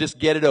the best. Just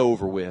get it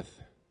over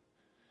with.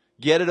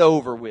 Get it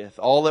over with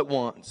all at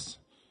once.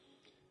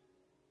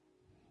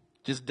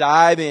 Just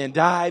dive in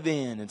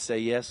and say,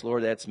 yes,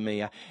 Lord, that's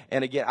me.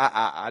 And again,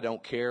 I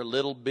don't care,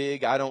 little,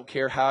 big, I don't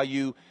care how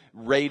you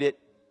rate it.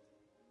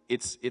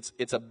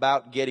 It's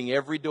about getting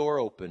every door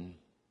open,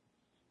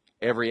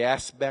 every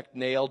aspect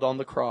nailed on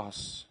the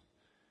cross,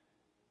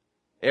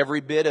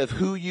 every bit of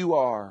who You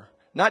are,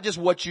 not just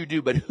what you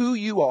do, but who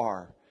You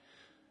are.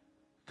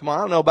 Come on,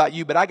 I don't know about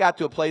you, but I got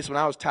to a place when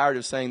I was tired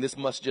of saying this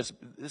must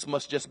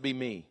just be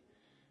me.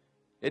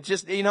 It's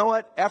just, you know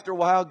what? After a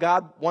while,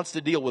 God wants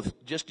to deal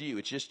with just you.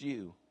 It's just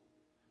you.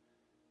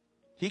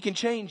 He can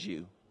change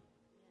you.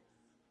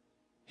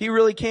 He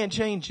really can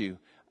change you.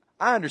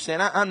 I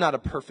understand. I'm not a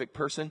perfect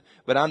person,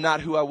 but I'm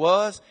not who I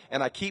was.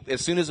 And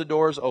as soon as the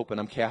door is open,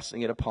 I'm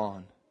casting it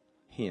upon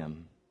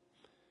Him.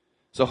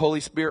 So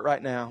Holy Spirit,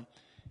 right now,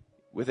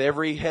 with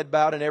every head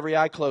bowed and every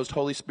eye closed,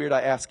 Holy Spirit,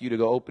 I ask You to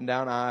go open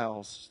down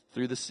aisles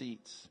through the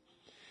seats.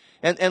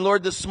 And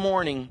Lord, this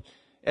morning,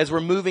 as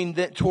we're moving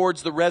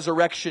towards the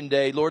resurrection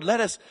day, Lord, let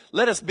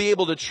us be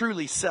able to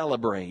truly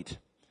celebrate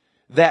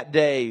that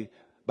day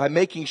by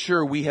making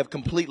sure we have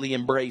completely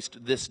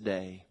embraced this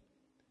day.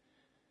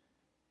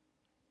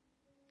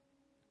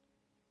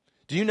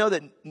 Do you know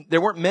that there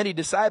weren't many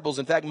disciples?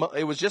 In fact,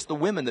 it was just the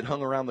women that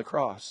hung around the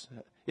cross.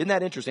 Isn't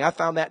that interesting? I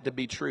found that to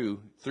be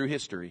true through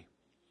history.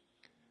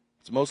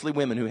 It's mostly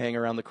women who hang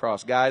around the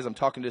cross. Guys, I'm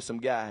talking to some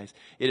guys.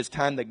 It is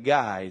time that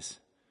guys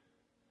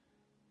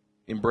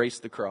embrace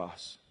the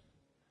cross.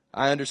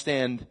 I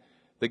understand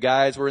the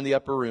guys were in the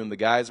upper room. The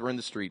guys were in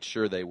the streets.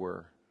 Sure, they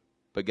were.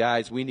 But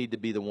guys, we need to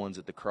be the ones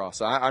at the cross.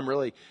 So I'm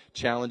really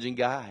challenging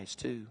guys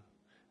too.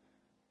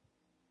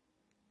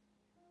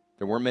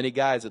 There weren't many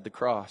guys at the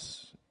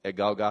cross at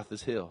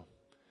Golgotha's hill.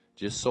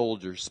 Just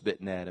soldiers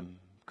spitting at Him,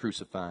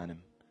 crucifying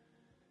Him.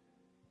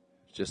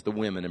 Just the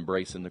women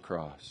embracing the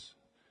cross.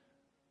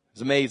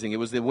 It's amazing. It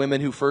was the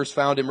women who first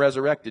found Him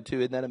resurrected too.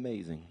 Isn't that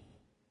amazing?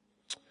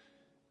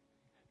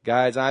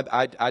 Guys,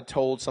 I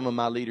told some of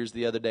my leaders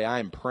the other day, I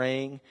am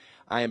praying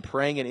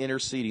and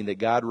interceding that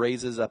God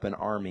raises up an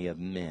army of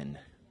men.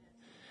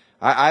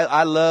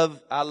 I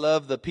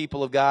love the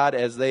people of God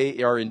as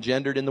they are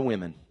engendered in the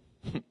women.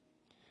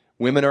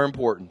 Women are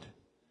important.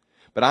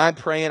 But I'm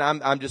praying,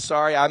 I'm just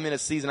sorry, I'm in a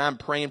season, I'm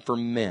praying for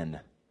men.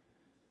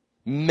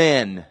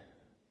 Men,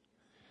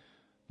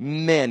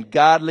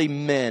 godly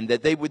men,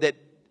 that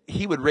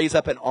He would raise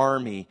up an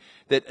army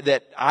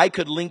that I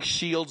could link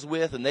shields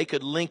with and they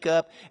could link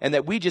up, and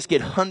that we just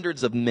get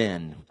hundreds of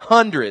men.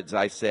 Hundreds,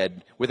 I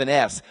said, with an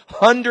S.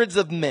 Hundreds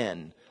of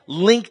men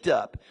linked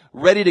up,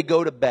 ready to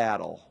go to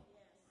battle.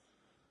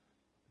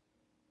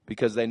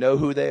 Because they know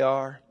who they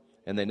are,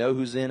 and they know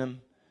who's in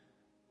them,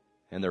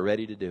 and they're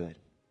ready to do it.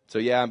 So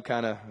yeah, I'm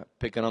kind of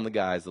picking on the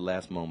guys the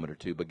last moment or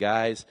two. But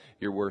guys,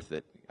 you're worth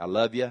it. I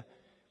love you,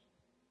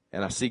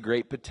 and I see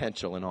great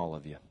potential in all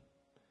of you.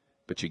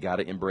 But you got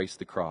to embrace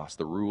the cross.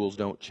 The rules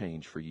don't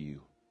change for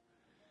you.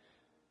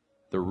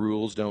 The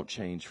rules don't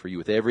change for you.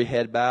 With every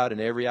head bowed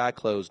and every eye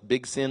closed,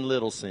 big sin,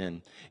 little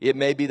sin. It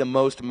may be the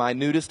most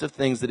minutest of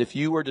things that if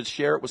you were to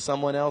share it with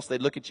someone else,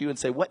 they'd look at you and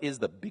say, what is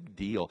the big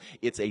deal?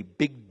 It's a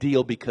big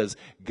deal because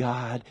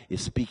God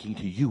is speaking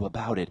to you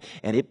about it.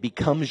 And it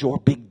becomes your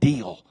big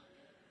deal.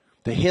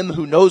 To him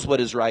who knows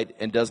what is right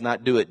and does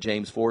not do it,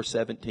 James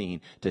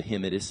 4:17, to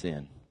him it is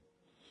sin.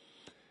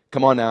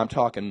 Come on now, I'm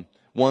talking.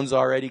 One's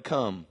already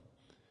come.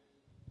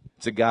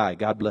 It's a guy.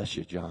 God bless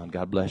you, John.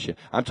 God bless you.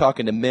 I'm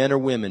talking to men or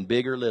women,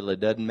 big or little. It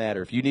doesn't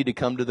matter. If you need to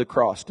come to the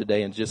cross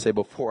today and just say,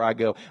 before I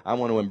go, I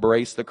want to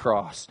embrace the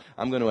cross.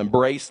 I'm going to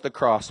embrace the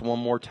cross one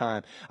more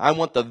time. I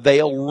want the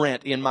veil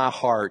rent in my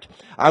heart.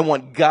 I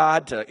want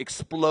God to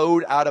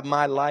explode out of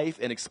my life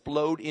and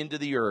explode into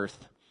the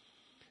earth.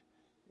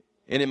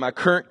 And in my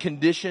current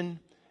condition,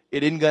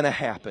 it isn't going to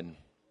happen.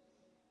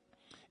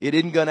 It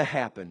isn't going to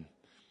happen.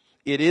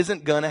 It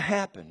isn't going to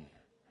happen.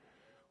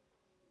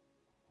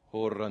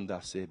 Come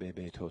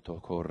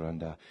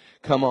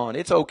on,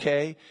 it's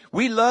okay.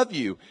 We love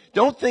you.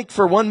 Don't think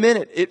for 1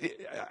 minute.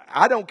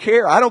 I don't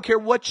care. I don't care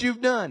what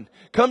you've done.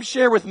 Come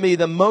share with me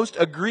the most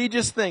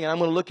egregious thing. And I'm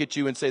going to look at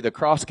you and say the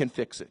cross can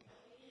fix it.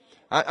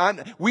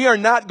 We are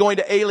not going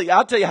to alienate.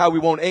 I'll tell you how we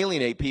won't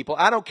alienate people.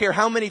 I don't care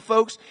how many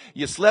folks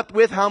you slept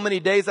with, how many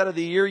days out of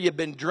the year you've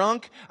been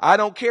drunk. I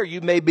don't care.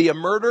 You may be a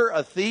murderer,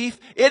 a thief.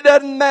 It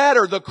doesn't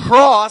matter. The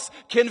cross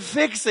can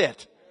fix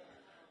it.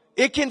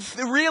 It can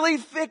really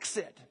fix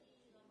it.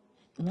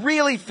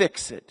 Really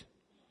fix it.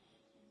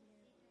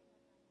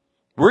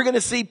 We're going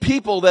to see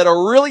people that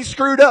are really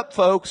screwed up,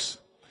 folks.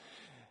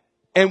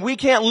 And we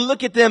can't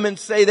look at them and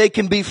say they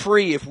can be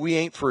free if we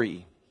ain't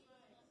free.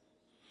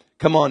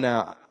 Come on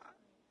now.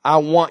 I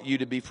want you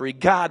to be free.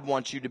 God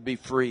wants you to be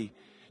free.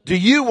 Do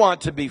you want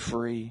to be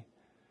free?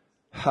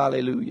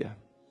 Hallelujah.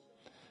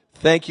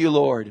 Thank you,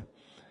 Lord.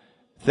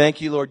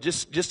 Thank you, Lord.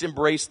 Just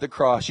embrace the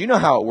cross. You know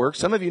how it works.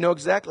 Some of you know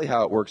exactly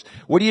how it works.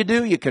 What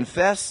do? You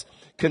confess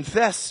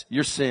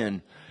your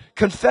sin.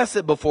 Confess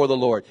it before the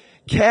Lord.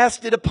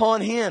 Cast it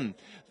upon Him.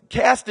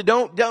 Cast it.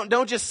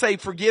 Don't just say,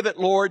 forgive it,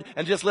 Lord,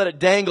 and just let it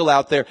dangle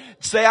out there.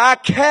 Say, I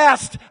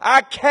cast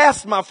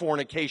my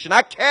fornication.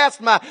 I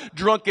cast my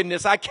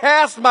drunkenness. I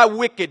cast my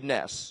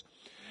wickedness.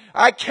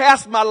 I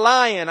cast my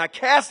lying. I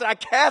cast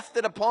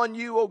it upon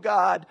you, oh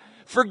God.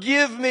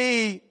 Forgive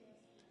me.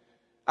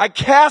 I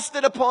cast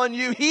it upon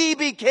you. He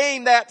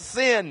became that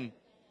sin.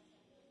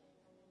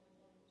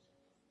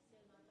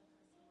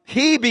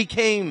 He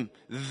became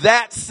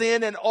that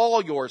sin and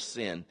all your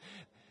sin,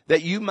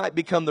 that you might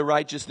become the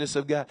righteousness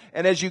of God.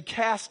 And as you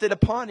cast it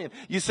upon Him,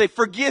 you say,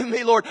 forgive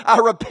me, Lord. I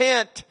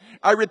repent.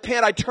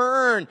 I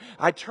turn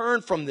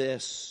from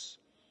this.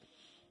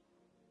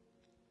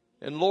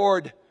 And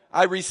Lord,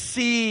 I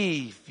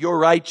receive your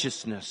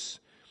righteousness.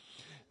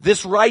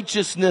 This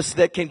righteousness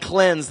that can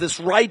cleanse, this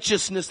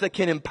righteousness that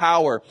can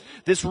empower,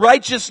 this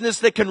righteousness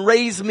that can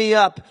raise me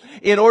up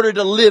in order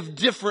to live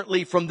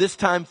differently from this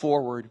time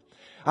forward.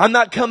 I'm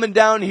not coming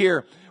down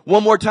here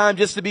one more time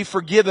just to be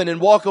forgiven and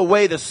walk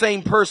away the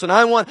same person.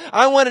 I want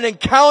an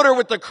encounter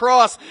with the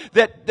cross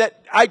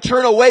that I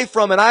turn away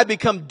from and I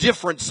become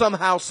different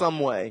somehow, some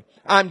way.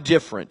 I'm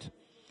different.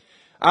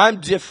 I'm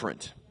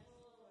different.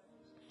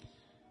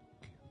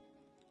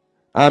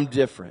 I'm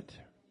different.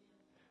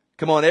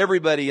 Come on,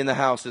 everybody in the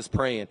house is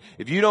praying.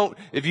 If you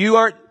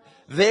aren't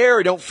there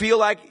or don't feel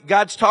like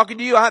God's talking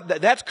to you,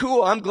 that's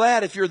cool. I'm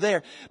glad if you're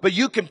there. But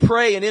you can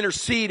pray and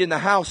intercede in the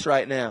house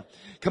right now.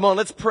 Come on,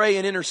 let's pray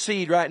and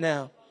intercede right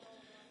now.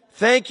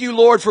 Thank you,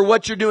 Lord, for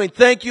what you're doing.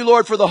 Thank you,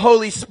 Lord, for the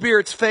Holy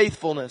Spirit's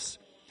faithfulness.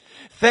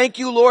 Thank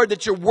you, Lord,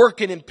 that you're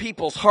working in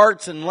people's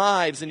hearts and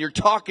lives and you're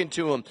talking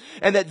to them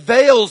and that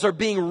veils are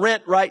being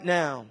rent right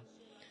now.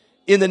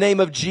 In the name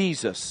of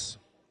Jesus.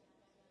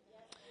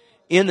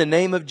 In the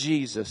name of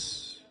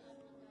Jesus.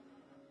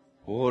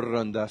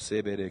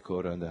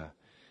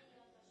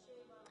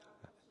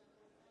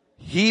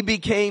 He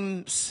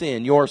became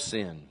sin, your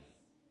sin,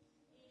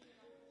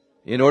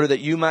 in order that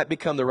you might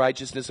become the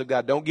righteousness of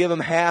God. Don't give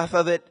Him half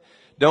of it.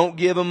 Don't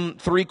give Him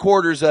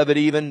 3/4 of it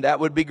even. That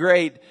would be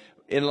great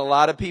in a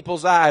lot of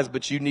people's eyes,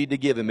 but you need to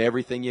give Him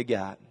everything you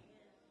got.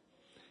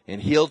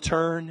 And He'll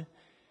turn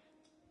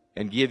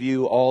and give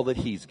you all that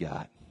He's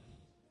got.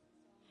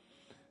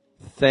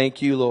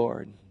 Thank you,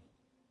 Lord.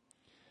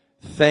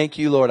 Thank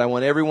you, Lord. I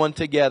want everyone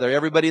together,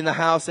 everybody in the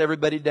house,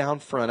 everybody down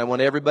front. I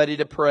want everybody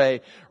to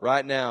pray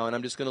right now, and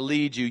I'm just going to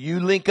lead you. You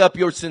link up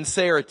your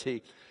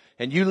sincerity,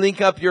 and you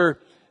link up your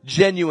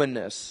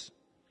genuineness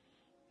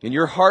and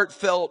your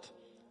heartfelt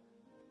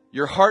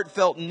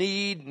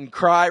need and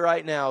cry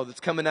right now that's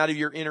coming out of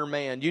your inner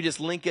man. You just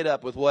link it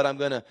up with what I'm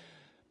going to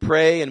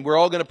pray, and we're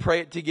all going to pray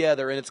it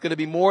together. And it's going to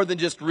be more than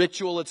just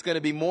ritual. It's going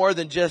to be more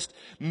than just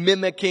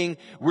mimicking.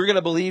 We're going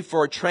to believe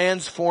for a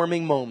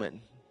transforming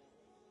moment.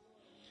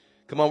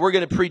 Come on, we're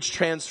going to preach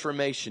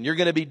transformation. You're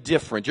going to be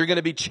different. You're going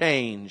to be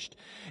changed.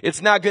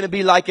 It's not going to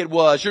be like it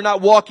was. You're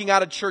not walking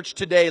out of church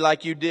today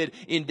like you did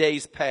in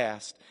days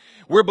past.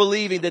 We're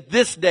believing that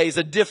this day is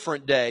a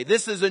different day.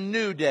 This is a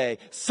new day.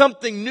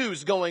 Something new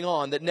is going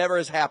on that never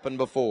has happened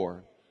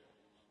before.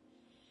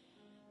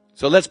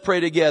 So let's pray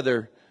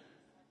together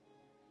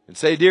and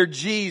say, Dear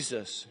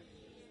Jesus,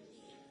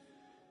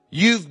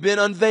 you've been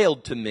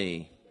unveiled to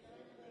me.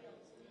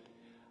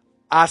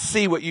 I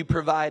see what you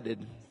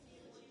provided,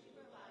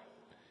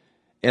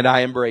 and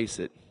I embrace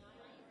it.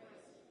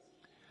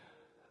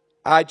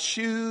 I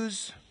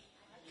choose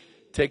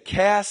to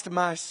cast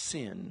my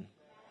sin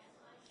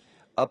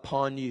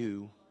upon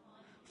you.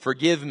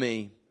 Forgive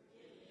me.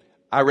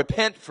 I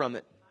repent from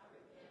it.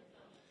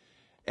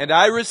 And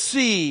I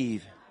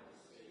receive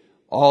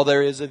all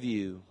there is of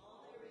you.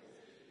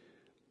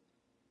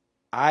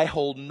 I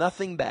hold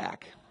nothing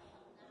back.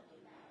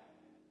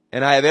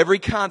 And I have every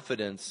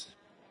confidence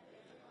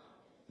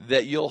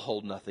that you'll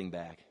hold nothing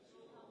back.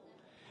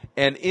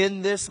 And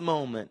in this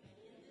moment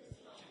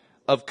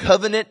of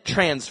covenant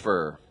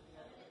transfer,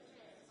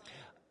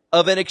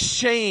 of an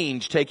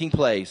exchange taking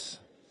place,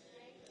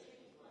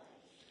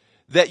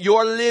 that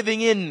you're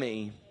living in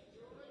me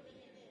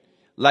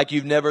like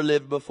you've never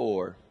lived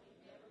before.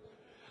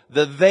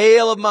 The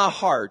veil of my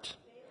heart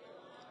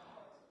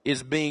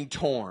is being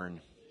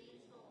torn.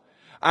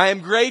 I am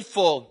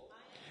grateful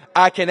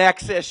I can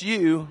access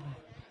you,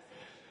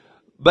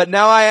 but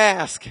now I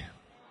ask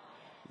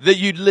that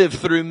you'd live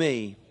through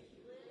me,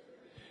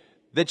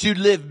 that you'd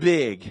live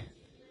big,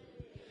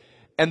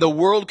 and the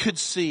world could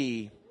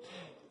see,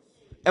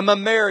 and my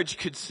marriage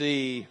could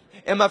see,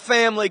 and my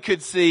family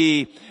could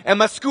see, and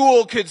my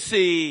school could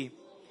see,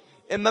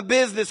 and my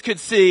business could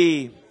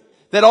see,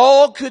 that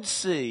all could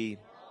see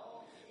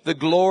the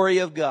glory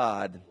of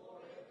God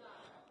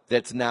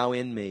that's now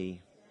in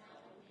me.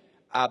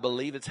 I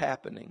believe it's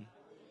happening.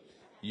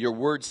 Your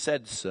word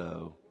said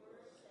so,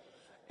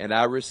 and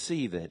I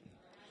receive it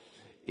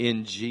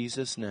in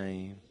Jesus'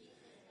 name.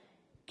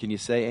 Can you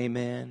say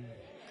amen?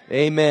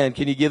 Amen.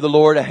 Can you give the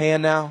Lord a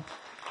hand now?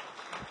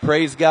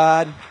 Praise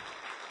God.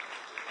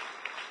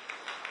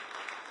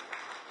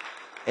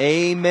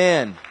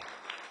 Amen.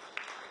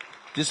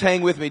 Just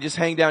hang with me. Just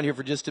hang down here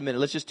for just a minute.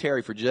 Let's just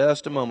tarry for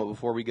just a moment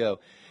before we go.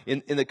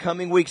 In the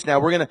coming weeks now,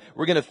 we're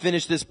gonna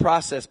finish this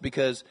process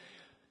because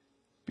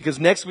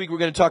next week we're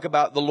going to talk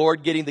about the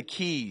Lord getting the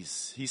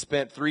keys. He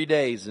spent 3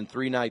 days and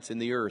 3 nights in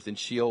the earth, in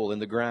Sheol, in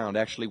the ground,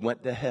 actually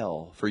went to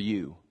hell for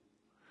you.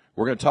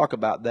 We're going to talk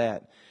about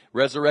that.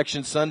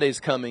 Resurrection Sunday's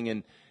coming,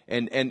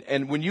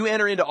 and when you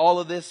enter into all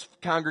of this,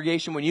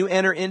 congregation, when you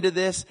enter into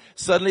this,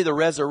 suddenly the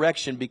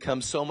resurrection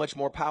becomes so much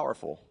more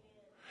powerful.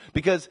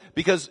 Because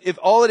if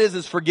all it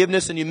is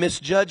forgiveness and you miss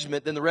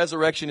judgment, then the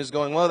resurrection is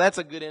going, well, that's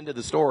a good end of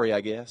the story,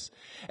 I guess.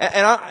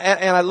 And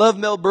I love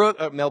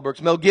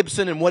Mel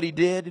Gibson and what he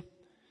did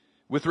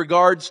with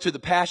regards to the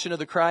passion of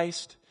the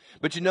Christ.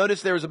 But you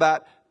notice there was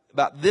about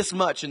this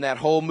much in that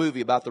whole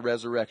movie about the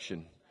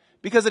resurrection.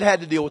 Because it had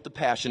to deal with the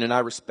passion, and I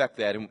respect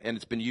that, and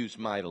it's been used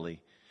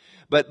mightily.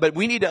 But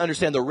we need to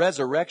understand the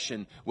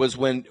resurrection was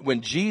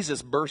when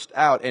Jesus burst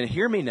out, and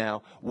hear me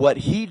now, what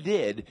he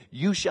did,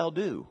 you shall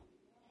do.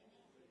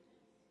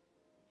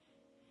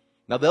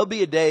 Now there'll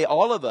be a day,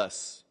 all of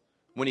us,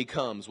 when he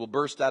comes, will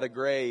burst out of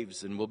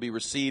graves and will be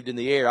received in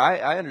the air.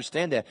 I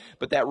understand that.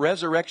 But that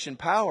resurrection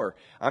power,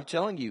 I'm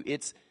telling you,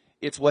 it's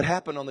what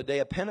happened on the day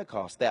of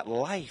Pentecost. That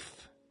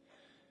life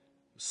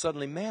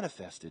suddenly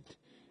manifested.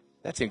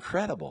 That's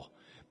incredible.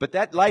 But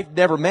that life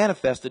never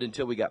manifested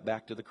until we got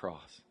back to the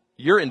cross.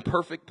 You're in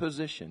perfect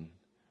position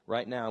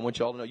right now. I want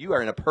you all to know you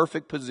are in a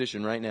perfect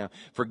position right now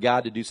for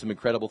God to do some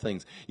incredible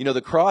things. You know,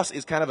 the cross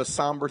is kind of a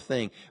somber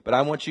thing, but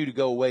I want you to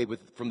go away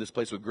from this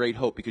place with great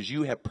hope because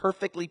you have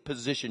perfectly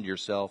positioned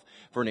yourself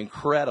for an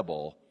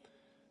incredible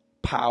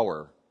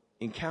power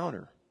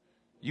encounter.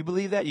 You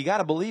believe that? You got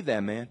to believe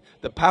that, man.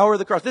 The power of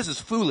the cross. This is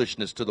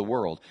foolishness to the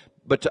world,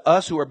 but to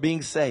us who are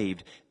being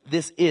saved,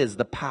 this is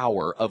the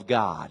power of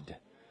God.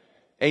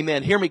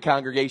 Amen. Hear me,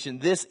 congregation.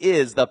 This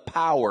is the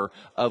power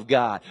of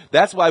God.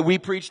 That's why we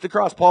preach the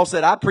cross. Paul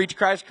said, I preach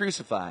Christ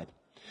crucified.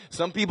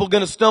 Some people are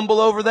going to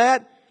stumble over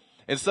that,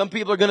 and some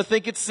people are going to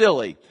think it's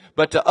silly.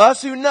 But to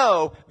us who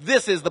know,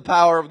 this is the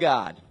power of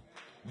God.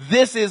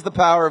 This is the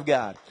power of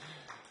God.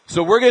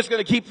 So we're just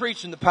going to keep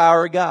preaching the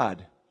power of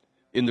God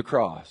in the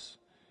cross.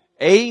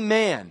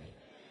 Amen.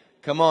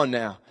 Come on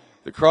now.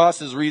 The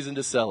cross is reason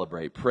to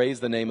celebrate. Praise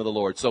the name of the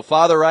Lord. So,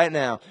 Father, right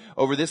now,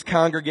 over this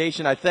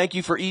congregation, I thank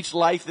you for each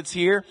life that's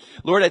here.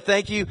 Lord, I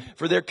thank you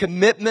for their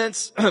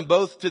commitments,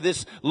 both to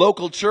this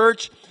local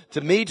church,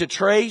 to me, to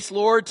Trace,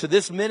 Lord, to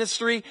this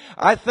ministry.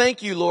 I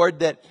thank you,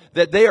 Lord, that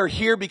they are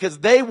here because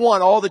they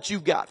want all that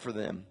you've got for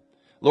them.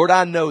 Lord,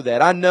 I know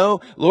that. I know,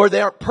 Lord,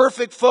 they aren't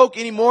perfect folk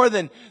any more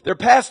than their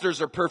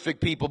pastors are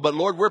perfect people. But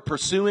Lord, we're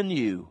pursuing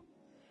you.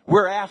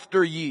 We're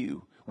after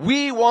you.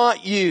 We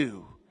want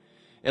you.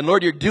 And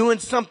Lord, you're doing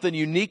something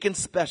unique and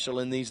special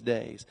in these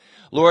days.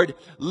 Lord,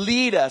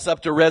 lead us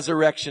up to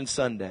Resurrection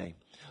Sunday.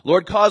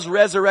 Lord, cause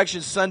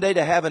Resurrection Sunday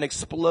to have an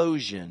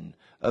explosion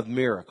of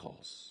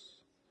miracles.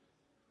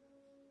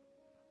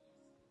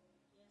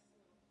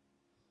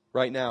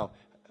 Right now,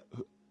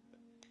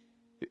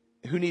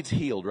 who needs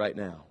healed right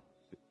now?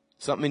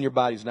 Something in your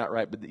body's not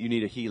right, but you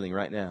need a healing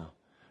right now.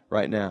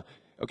 Right now.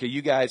 Okay,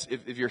 you guys,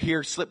 if you're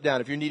here, slip down.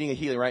 If you're needing a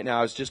healing right now,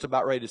 I was just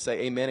about ready to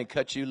say amen and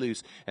cut you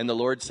loose. And the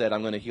Lord said,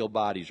 I'm going to heal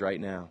bodies right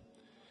now.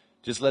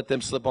 Just let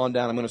them slip on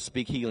down. I'm going to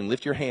speak healing.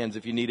 Lift your hands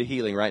if you need a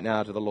healing right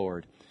now to the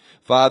Lord.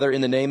 Father,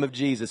 in the name of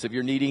Jesus, if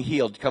you're needing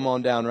healed, come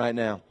on down right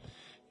now.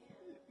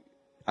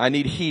 I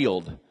need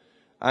healed.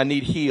 I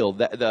need healed.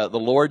 The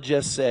Lord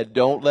just said,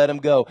 don't let them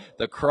go.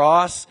 The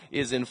cross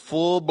is in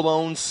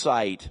full-blown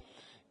sight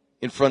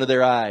in front of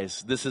their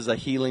eyes. This is a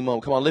healing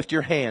moment. Come on, lift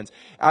your hands.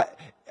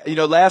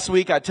 Last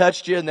week I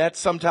touched you, and that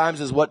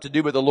sometimes is what to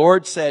do. But the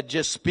Lord said,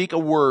 just speak a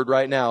word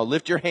right now.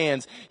 Lift your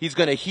hands. He's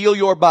going to heal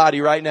your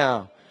body right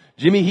now.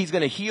 Jimmy, He's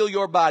going to heal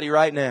your body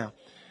right now.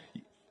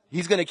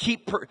 He's going to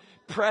keep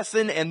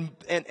pressing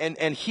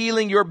and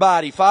healing your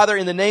body. Father,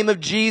 in the name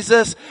of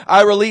Jesus,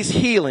 I release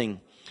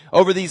healing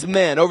over these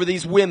men, over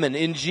these women,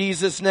 in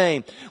Jesus'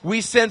 name.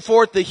 We send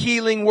forth the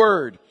healing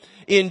word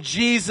in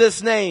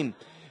Jesus' name.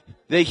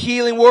 The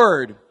healing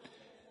word.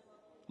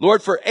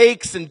 Lord, for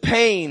aches and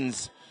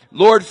pains.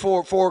 Lord,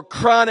 for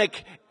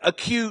chronic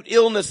acute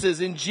illnesses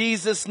in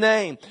Jesus'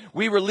 name.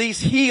 We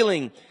release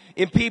healing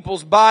in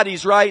people's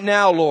bodies right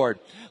now, Lord.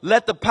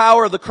 Let the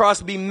power of the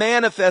cross be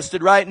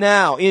manifested right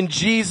now in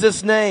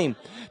Jesus' name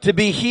to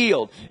be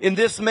healed. In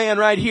this man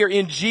right here,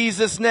 in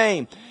Jesus'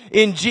 name.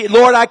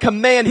 Lord, I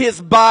command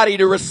his body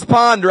to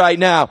respond right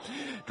now.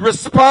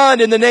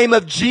 Respond in the name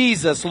of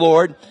Jesus,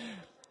 Lord.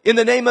 In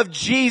the name of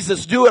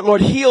Jesus, do it, Lord.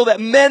 Heal that.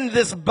 Mend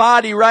this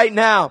body right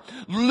now.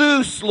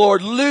 Loose,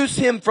 Lord. Loose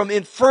him from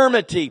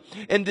infirmity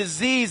and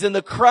disease and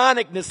the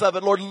chronicness of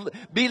it, Lord.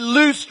 Be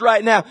loosed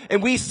right now.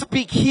 And we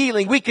speak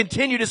healing. We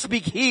continue to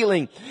speak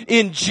healing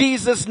in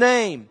Jesus'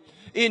 name.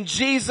 In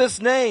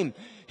Jesus' name.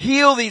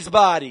 Heal these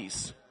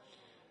bodies.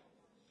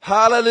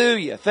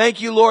 Hallelujah.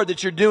 Thank you, Lord,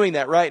 that you're doing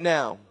that right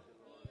now.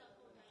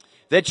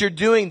 That you're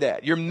doing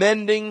that. You're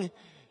mending.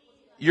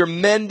 You're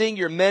mending.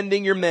 You're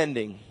mending. You're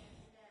mending.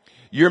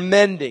 You're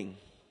mending.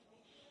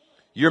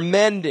 You're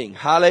mending.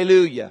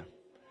 Hallelujah.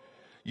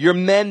 You're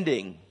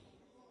mending.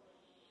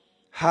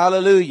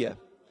 Hallelujah.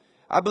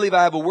 I believe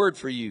I have a word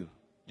for you,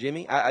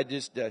 Jimmy.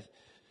 The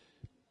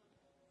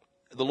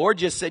Lord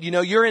just said,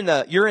 you're in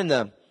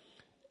the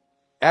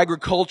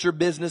agriculture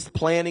business,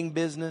 planning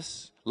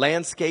business,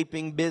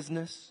 landscaping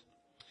business.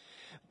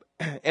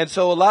 And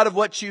so a lot of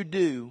what you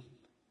do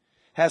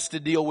has to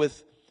deal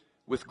with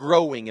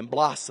growing and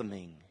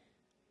blossoming.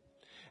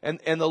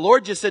 And the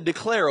Lord just said,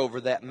 declare over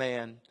that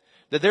man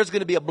that there's going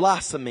to be a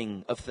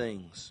blossoming of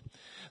things.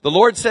 The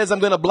Lord says, I'm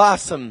going to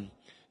blossom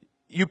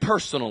you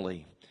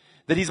personally.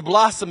 That He's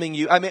blossoming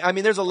you. I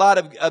mean, there's a lot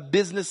of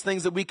business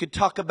things that we could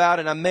talk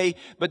about,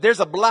 but there's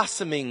a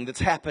blossoming that's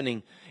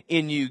happening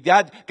in you.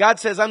 God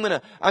says, I'm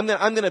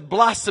gonna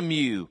blossom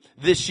you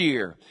this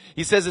year.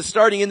 He says it's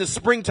starting in the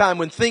springtime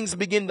when things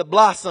begin to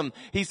blossom.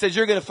 He says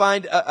you're going to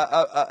find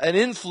an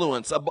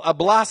influence, a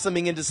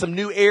blossoming into some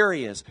new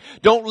areas.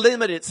 Don't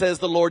limit it, says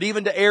the Lord,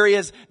 even to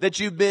areas that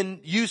you've been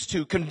used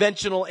to,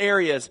 conventional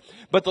areas.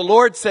 But the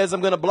Lord says,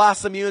 I'm going to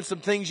blossom you in some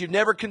things you've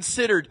never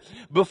considered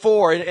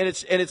before. And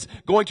it's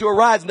going to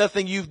arise.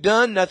 Nothing you've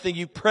done, nothing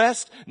you've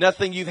pressed,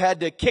 nothing you've had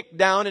to kick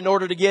down in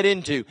order to get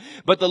into.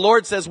 But the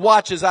Lord says,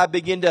 watch as I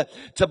begin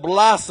to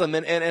blossom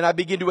and I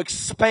begin to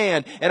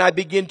expand and I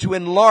begin to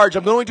enlarge.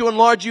 I'm going to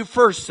enlarge you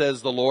first,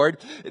 says the Lord.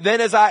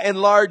 Then as I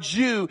enlarge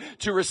you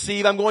to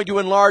receive, I'm going to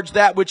enlarge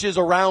that which is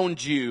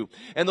around you.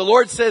 And the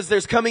Lord says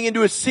there's coming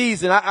into a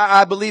season.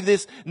 I believe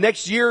this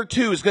next year or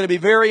two is going to be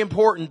very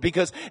important,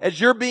 because as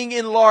you're being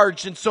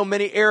enlarged in so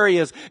many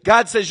areas,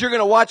 God says you're going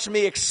to watch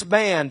me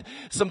expand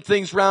some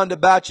things round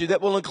about you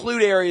that will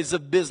include areas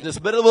of business,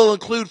 but it will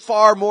include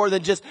far more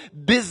than just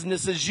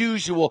business as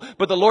usual.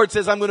 But the Lord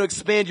says, I'm going to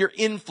expand your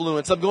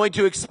influence. I'm going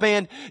to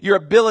expand your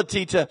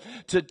ability to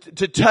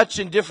touch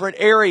in different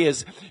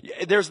areas.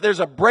 There's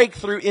a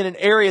breakthrough in an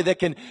area that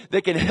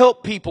can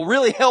help people,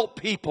 really help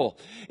people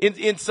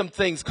in some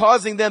things,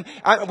 causing them.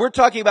 We're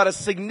talking about a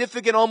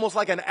significant, almost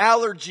like an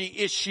allergy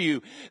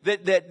issue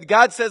that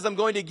God says, I'm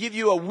going to give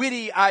you a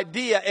witty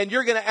idea and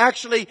you're going to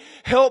actually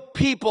help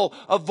people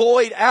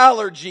avoid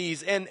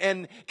allergies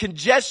and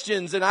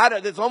congestions. And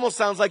it almost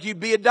sounds like you'd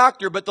be a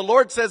doctor, but the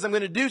Lord says, I'm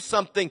going to do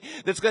something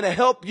that's going to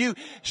help you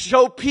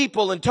show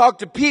people and talk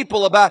to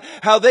people about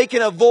how they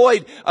can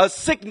avoid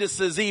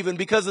sicknesses even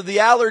because of the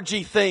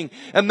allergy thing.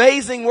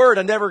 Amazing word.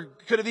 I never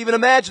could have even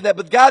imagined that.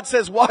 But God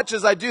says, watch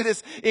as I do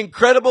this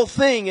incredible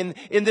thing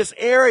in this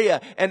area.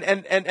 And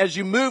as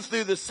you move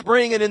through the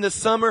spring and in the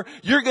summer,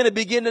 you're going to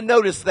begin to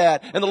notice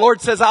that. And the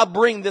Lord says, I'll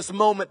bring this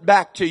moment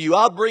back to you.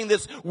 I'll bring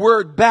this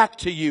word back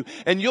to you.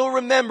 And you'll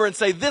remember and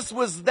say, this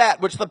was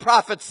that which the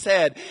prophet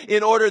said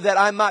in order that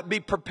I might be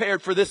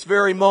prepared for this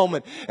very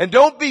moment. And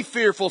don't be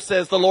fearful,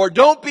 says the Lord.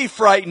 Don't be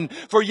frightened.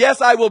 For yes,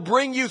 I will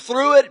bring you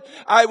through it.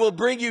 I will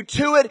bring you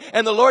to it.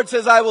 And the Lord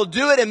says, I will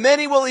do it. And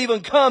many will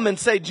even come and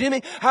say,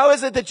 Jimmy, how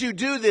is it that you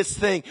do this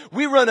thing?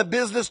 We run a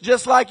business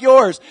just like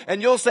yours.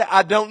 And you'll say,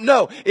 I don't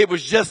know. It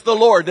was just the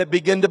Lord that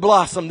began to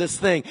blossom this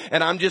thing.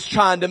 And I'm just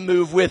trying to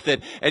move with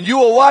it. And you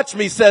will watch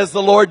me, says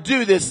the Lord,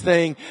 do this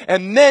thing.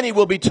 And many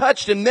will be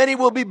touched and many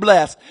will be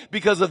blessed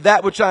because of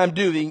that which I am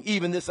doing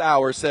even this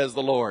hour, says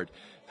the Lord.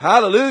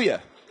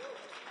 Hallelujah.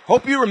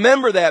 Hope you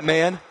remember that,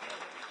 man.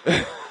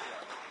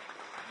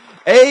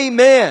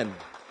 Amen.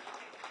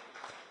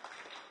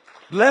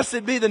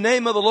 Blessed be the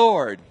name of the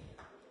Lord.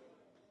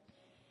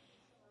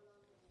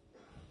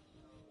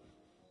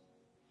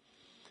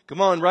 Come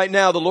on, right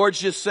now, the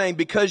Lord's just saying,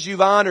 because you've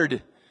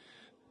honored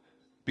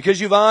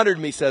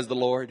me, says the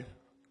Lord,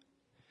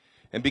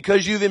 and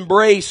because you've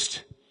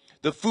embraced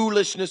the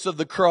foolishness of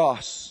the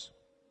cross,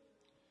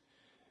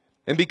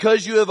 and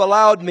because you have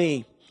allowed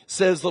me,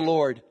 says the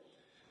Lord,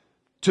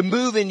 to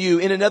move in you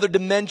in another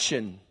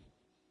dimension,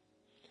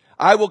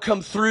 I will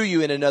come through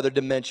you in another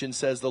dimension,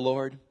 says the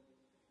Lord.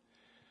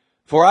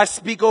 For I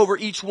speak over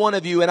each one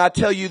of you, and I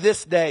tell you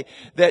this day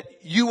that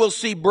you will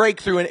see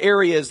breakthrough in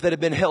areas that have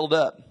been held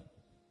up.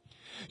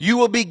 You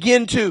will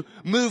begin to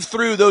move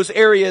through those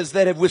areas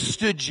that have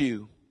withstood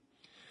you.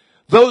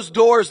 Those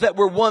doors that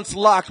were once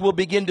locked will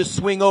begin to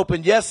swing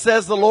open. Yes,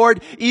 says the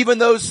Lord, even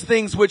those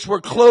things which were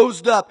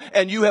closed up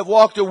and you have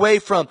walked away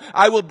from,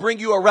 I will bring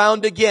you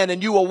around again,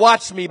 and you will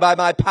watch me by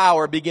my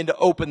power begin to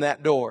open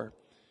that door.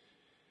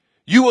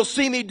 You will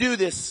see me do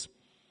this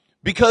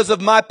because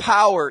of my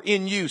power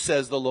in you,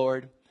 says the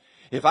Lord.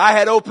 If I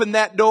had opened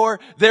that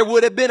door, there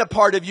would have been a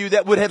part of you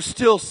that would have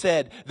still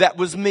said, that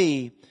was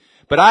me.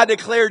 But I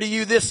declare to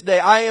you this day,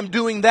 I am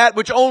doing that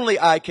which only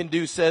I can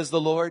do, says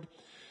the Lord.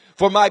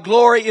 For my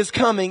glory is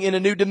coming in a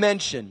new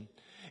dimension.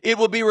 It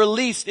will be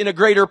released in a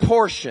greater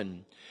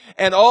portion.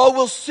 And all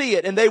will see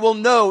it, and they will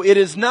know it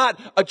is not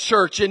a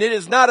church, and it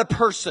is not a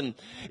person.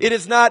 It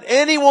is not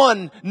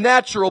anyone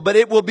natural, but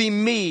it will be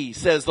me,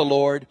 says the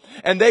Lord.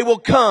 And they will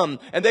come,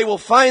 and they will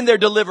find their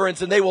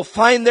deliverance, and they will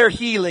find their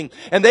healing,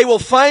 and they will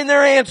find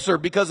their answer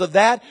because of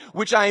that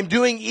which I am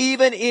doing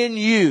even in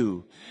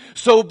you.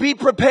 So be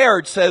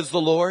prepared, says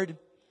the Lord.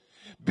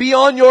 Be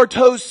on your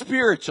toes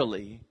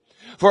spiritually.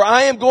 For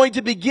I am going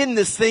to begin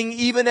this thing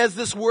even as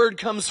this word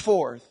comes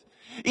forth.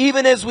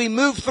 Even as we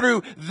move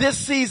through this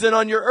season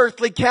on your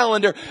earthly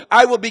calendar,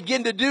 I will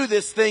begin to do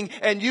this thing,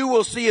 and you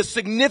will see a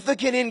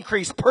significant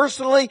increase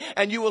personally,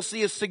 and you will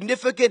see a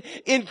significant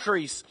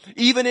increase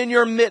even in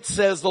your midst,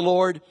 says the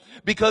Lord,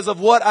 because of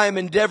what I am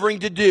endeavoring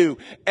to do.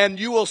 And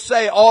you will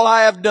say, all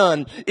I have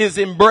done is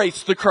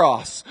embrace the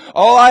cross.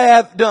 All I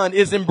have done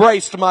is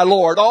embraced my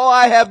Lord. All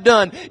I have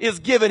done is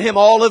given Him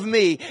all of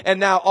me, and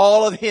now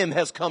all of Him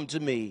has come to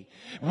me.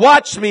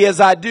 Watch me as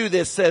I do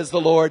this, says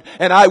the Lord,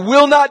 and I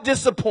will not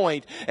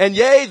disappoint. And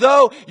yea,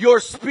 though your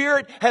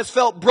spirit has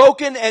felt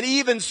broken and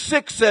even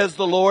sick, says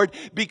the Lord,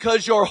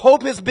 because your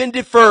hope has been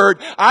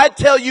deferred, I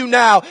tell you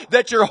now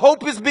that your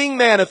hope is being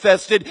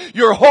manifested.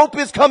 Your hope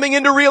is coming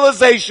into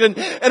realization,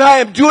 and I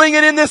am doing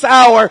it in this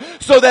hour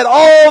so that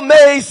all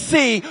may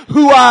see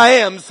who I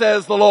am,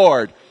 says the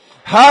Lord.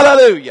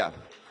 Hallelujah.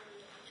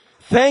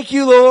 Thank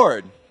you,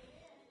 Lord.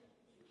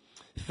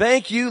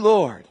 Thank you,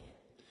 Lord.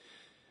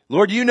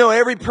 Lord, you know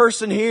every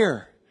person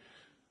here.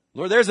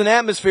 Lord, there's an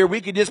atmosphere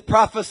we could just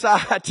prophesy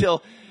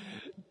till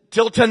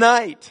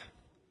tonight.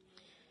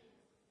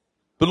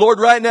 But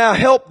Lord, right now,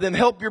 help them,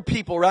 help your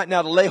people right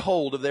now to lay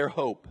hold of their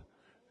hope.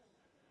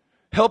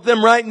 Help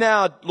them right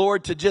now,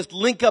 Lord, to just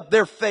link up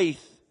their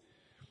faith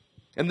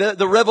and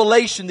the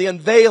revelation, the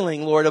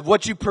unveiling, Lord, of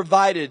what you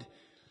provided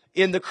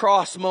in the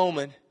cross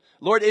moment.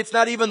 Lord, it's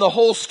not even the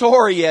whole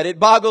story yet. It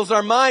boggles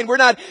our mind. We're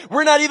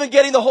not even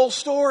getting the whole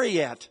story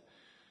yet.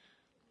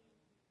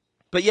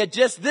 But yet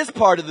just this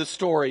part of the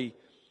story,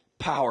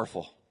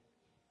 powerful.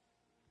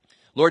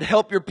 Lord,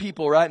 help your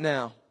people right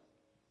now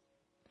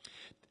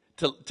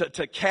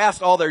to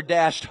cast all their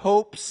dashed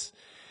hopes,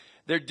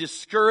 their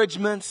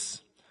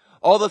discouragements,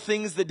 all the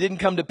things that didn't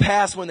come to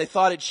pass when they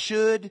thought it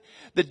should,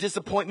 the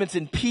disappointments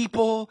in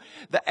people,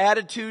 the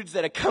attitudes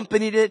that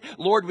accompanied it.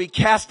 Lord, we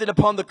cast it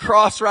upon the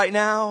cross right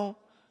now.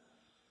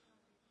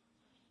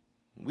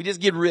 We just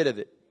get rid of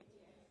it.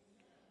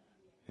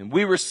 And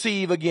we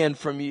receive again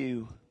from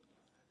you,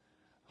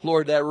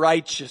 Lord, that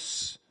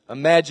righteous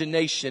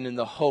imagination and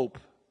the hope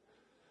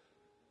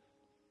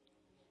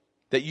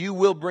that you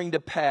will bring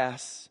to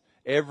pass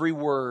every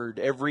word,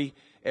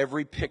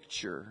 every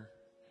picture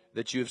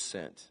that you have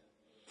sent.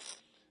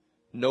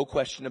 No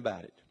question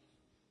about it.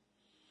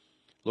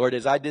 Lord,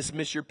 as I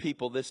dismiss your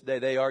people this day,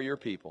 they are your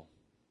people.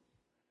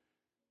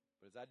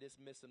 But as I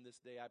dismiss them this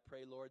day, I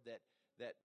pray, Lord, that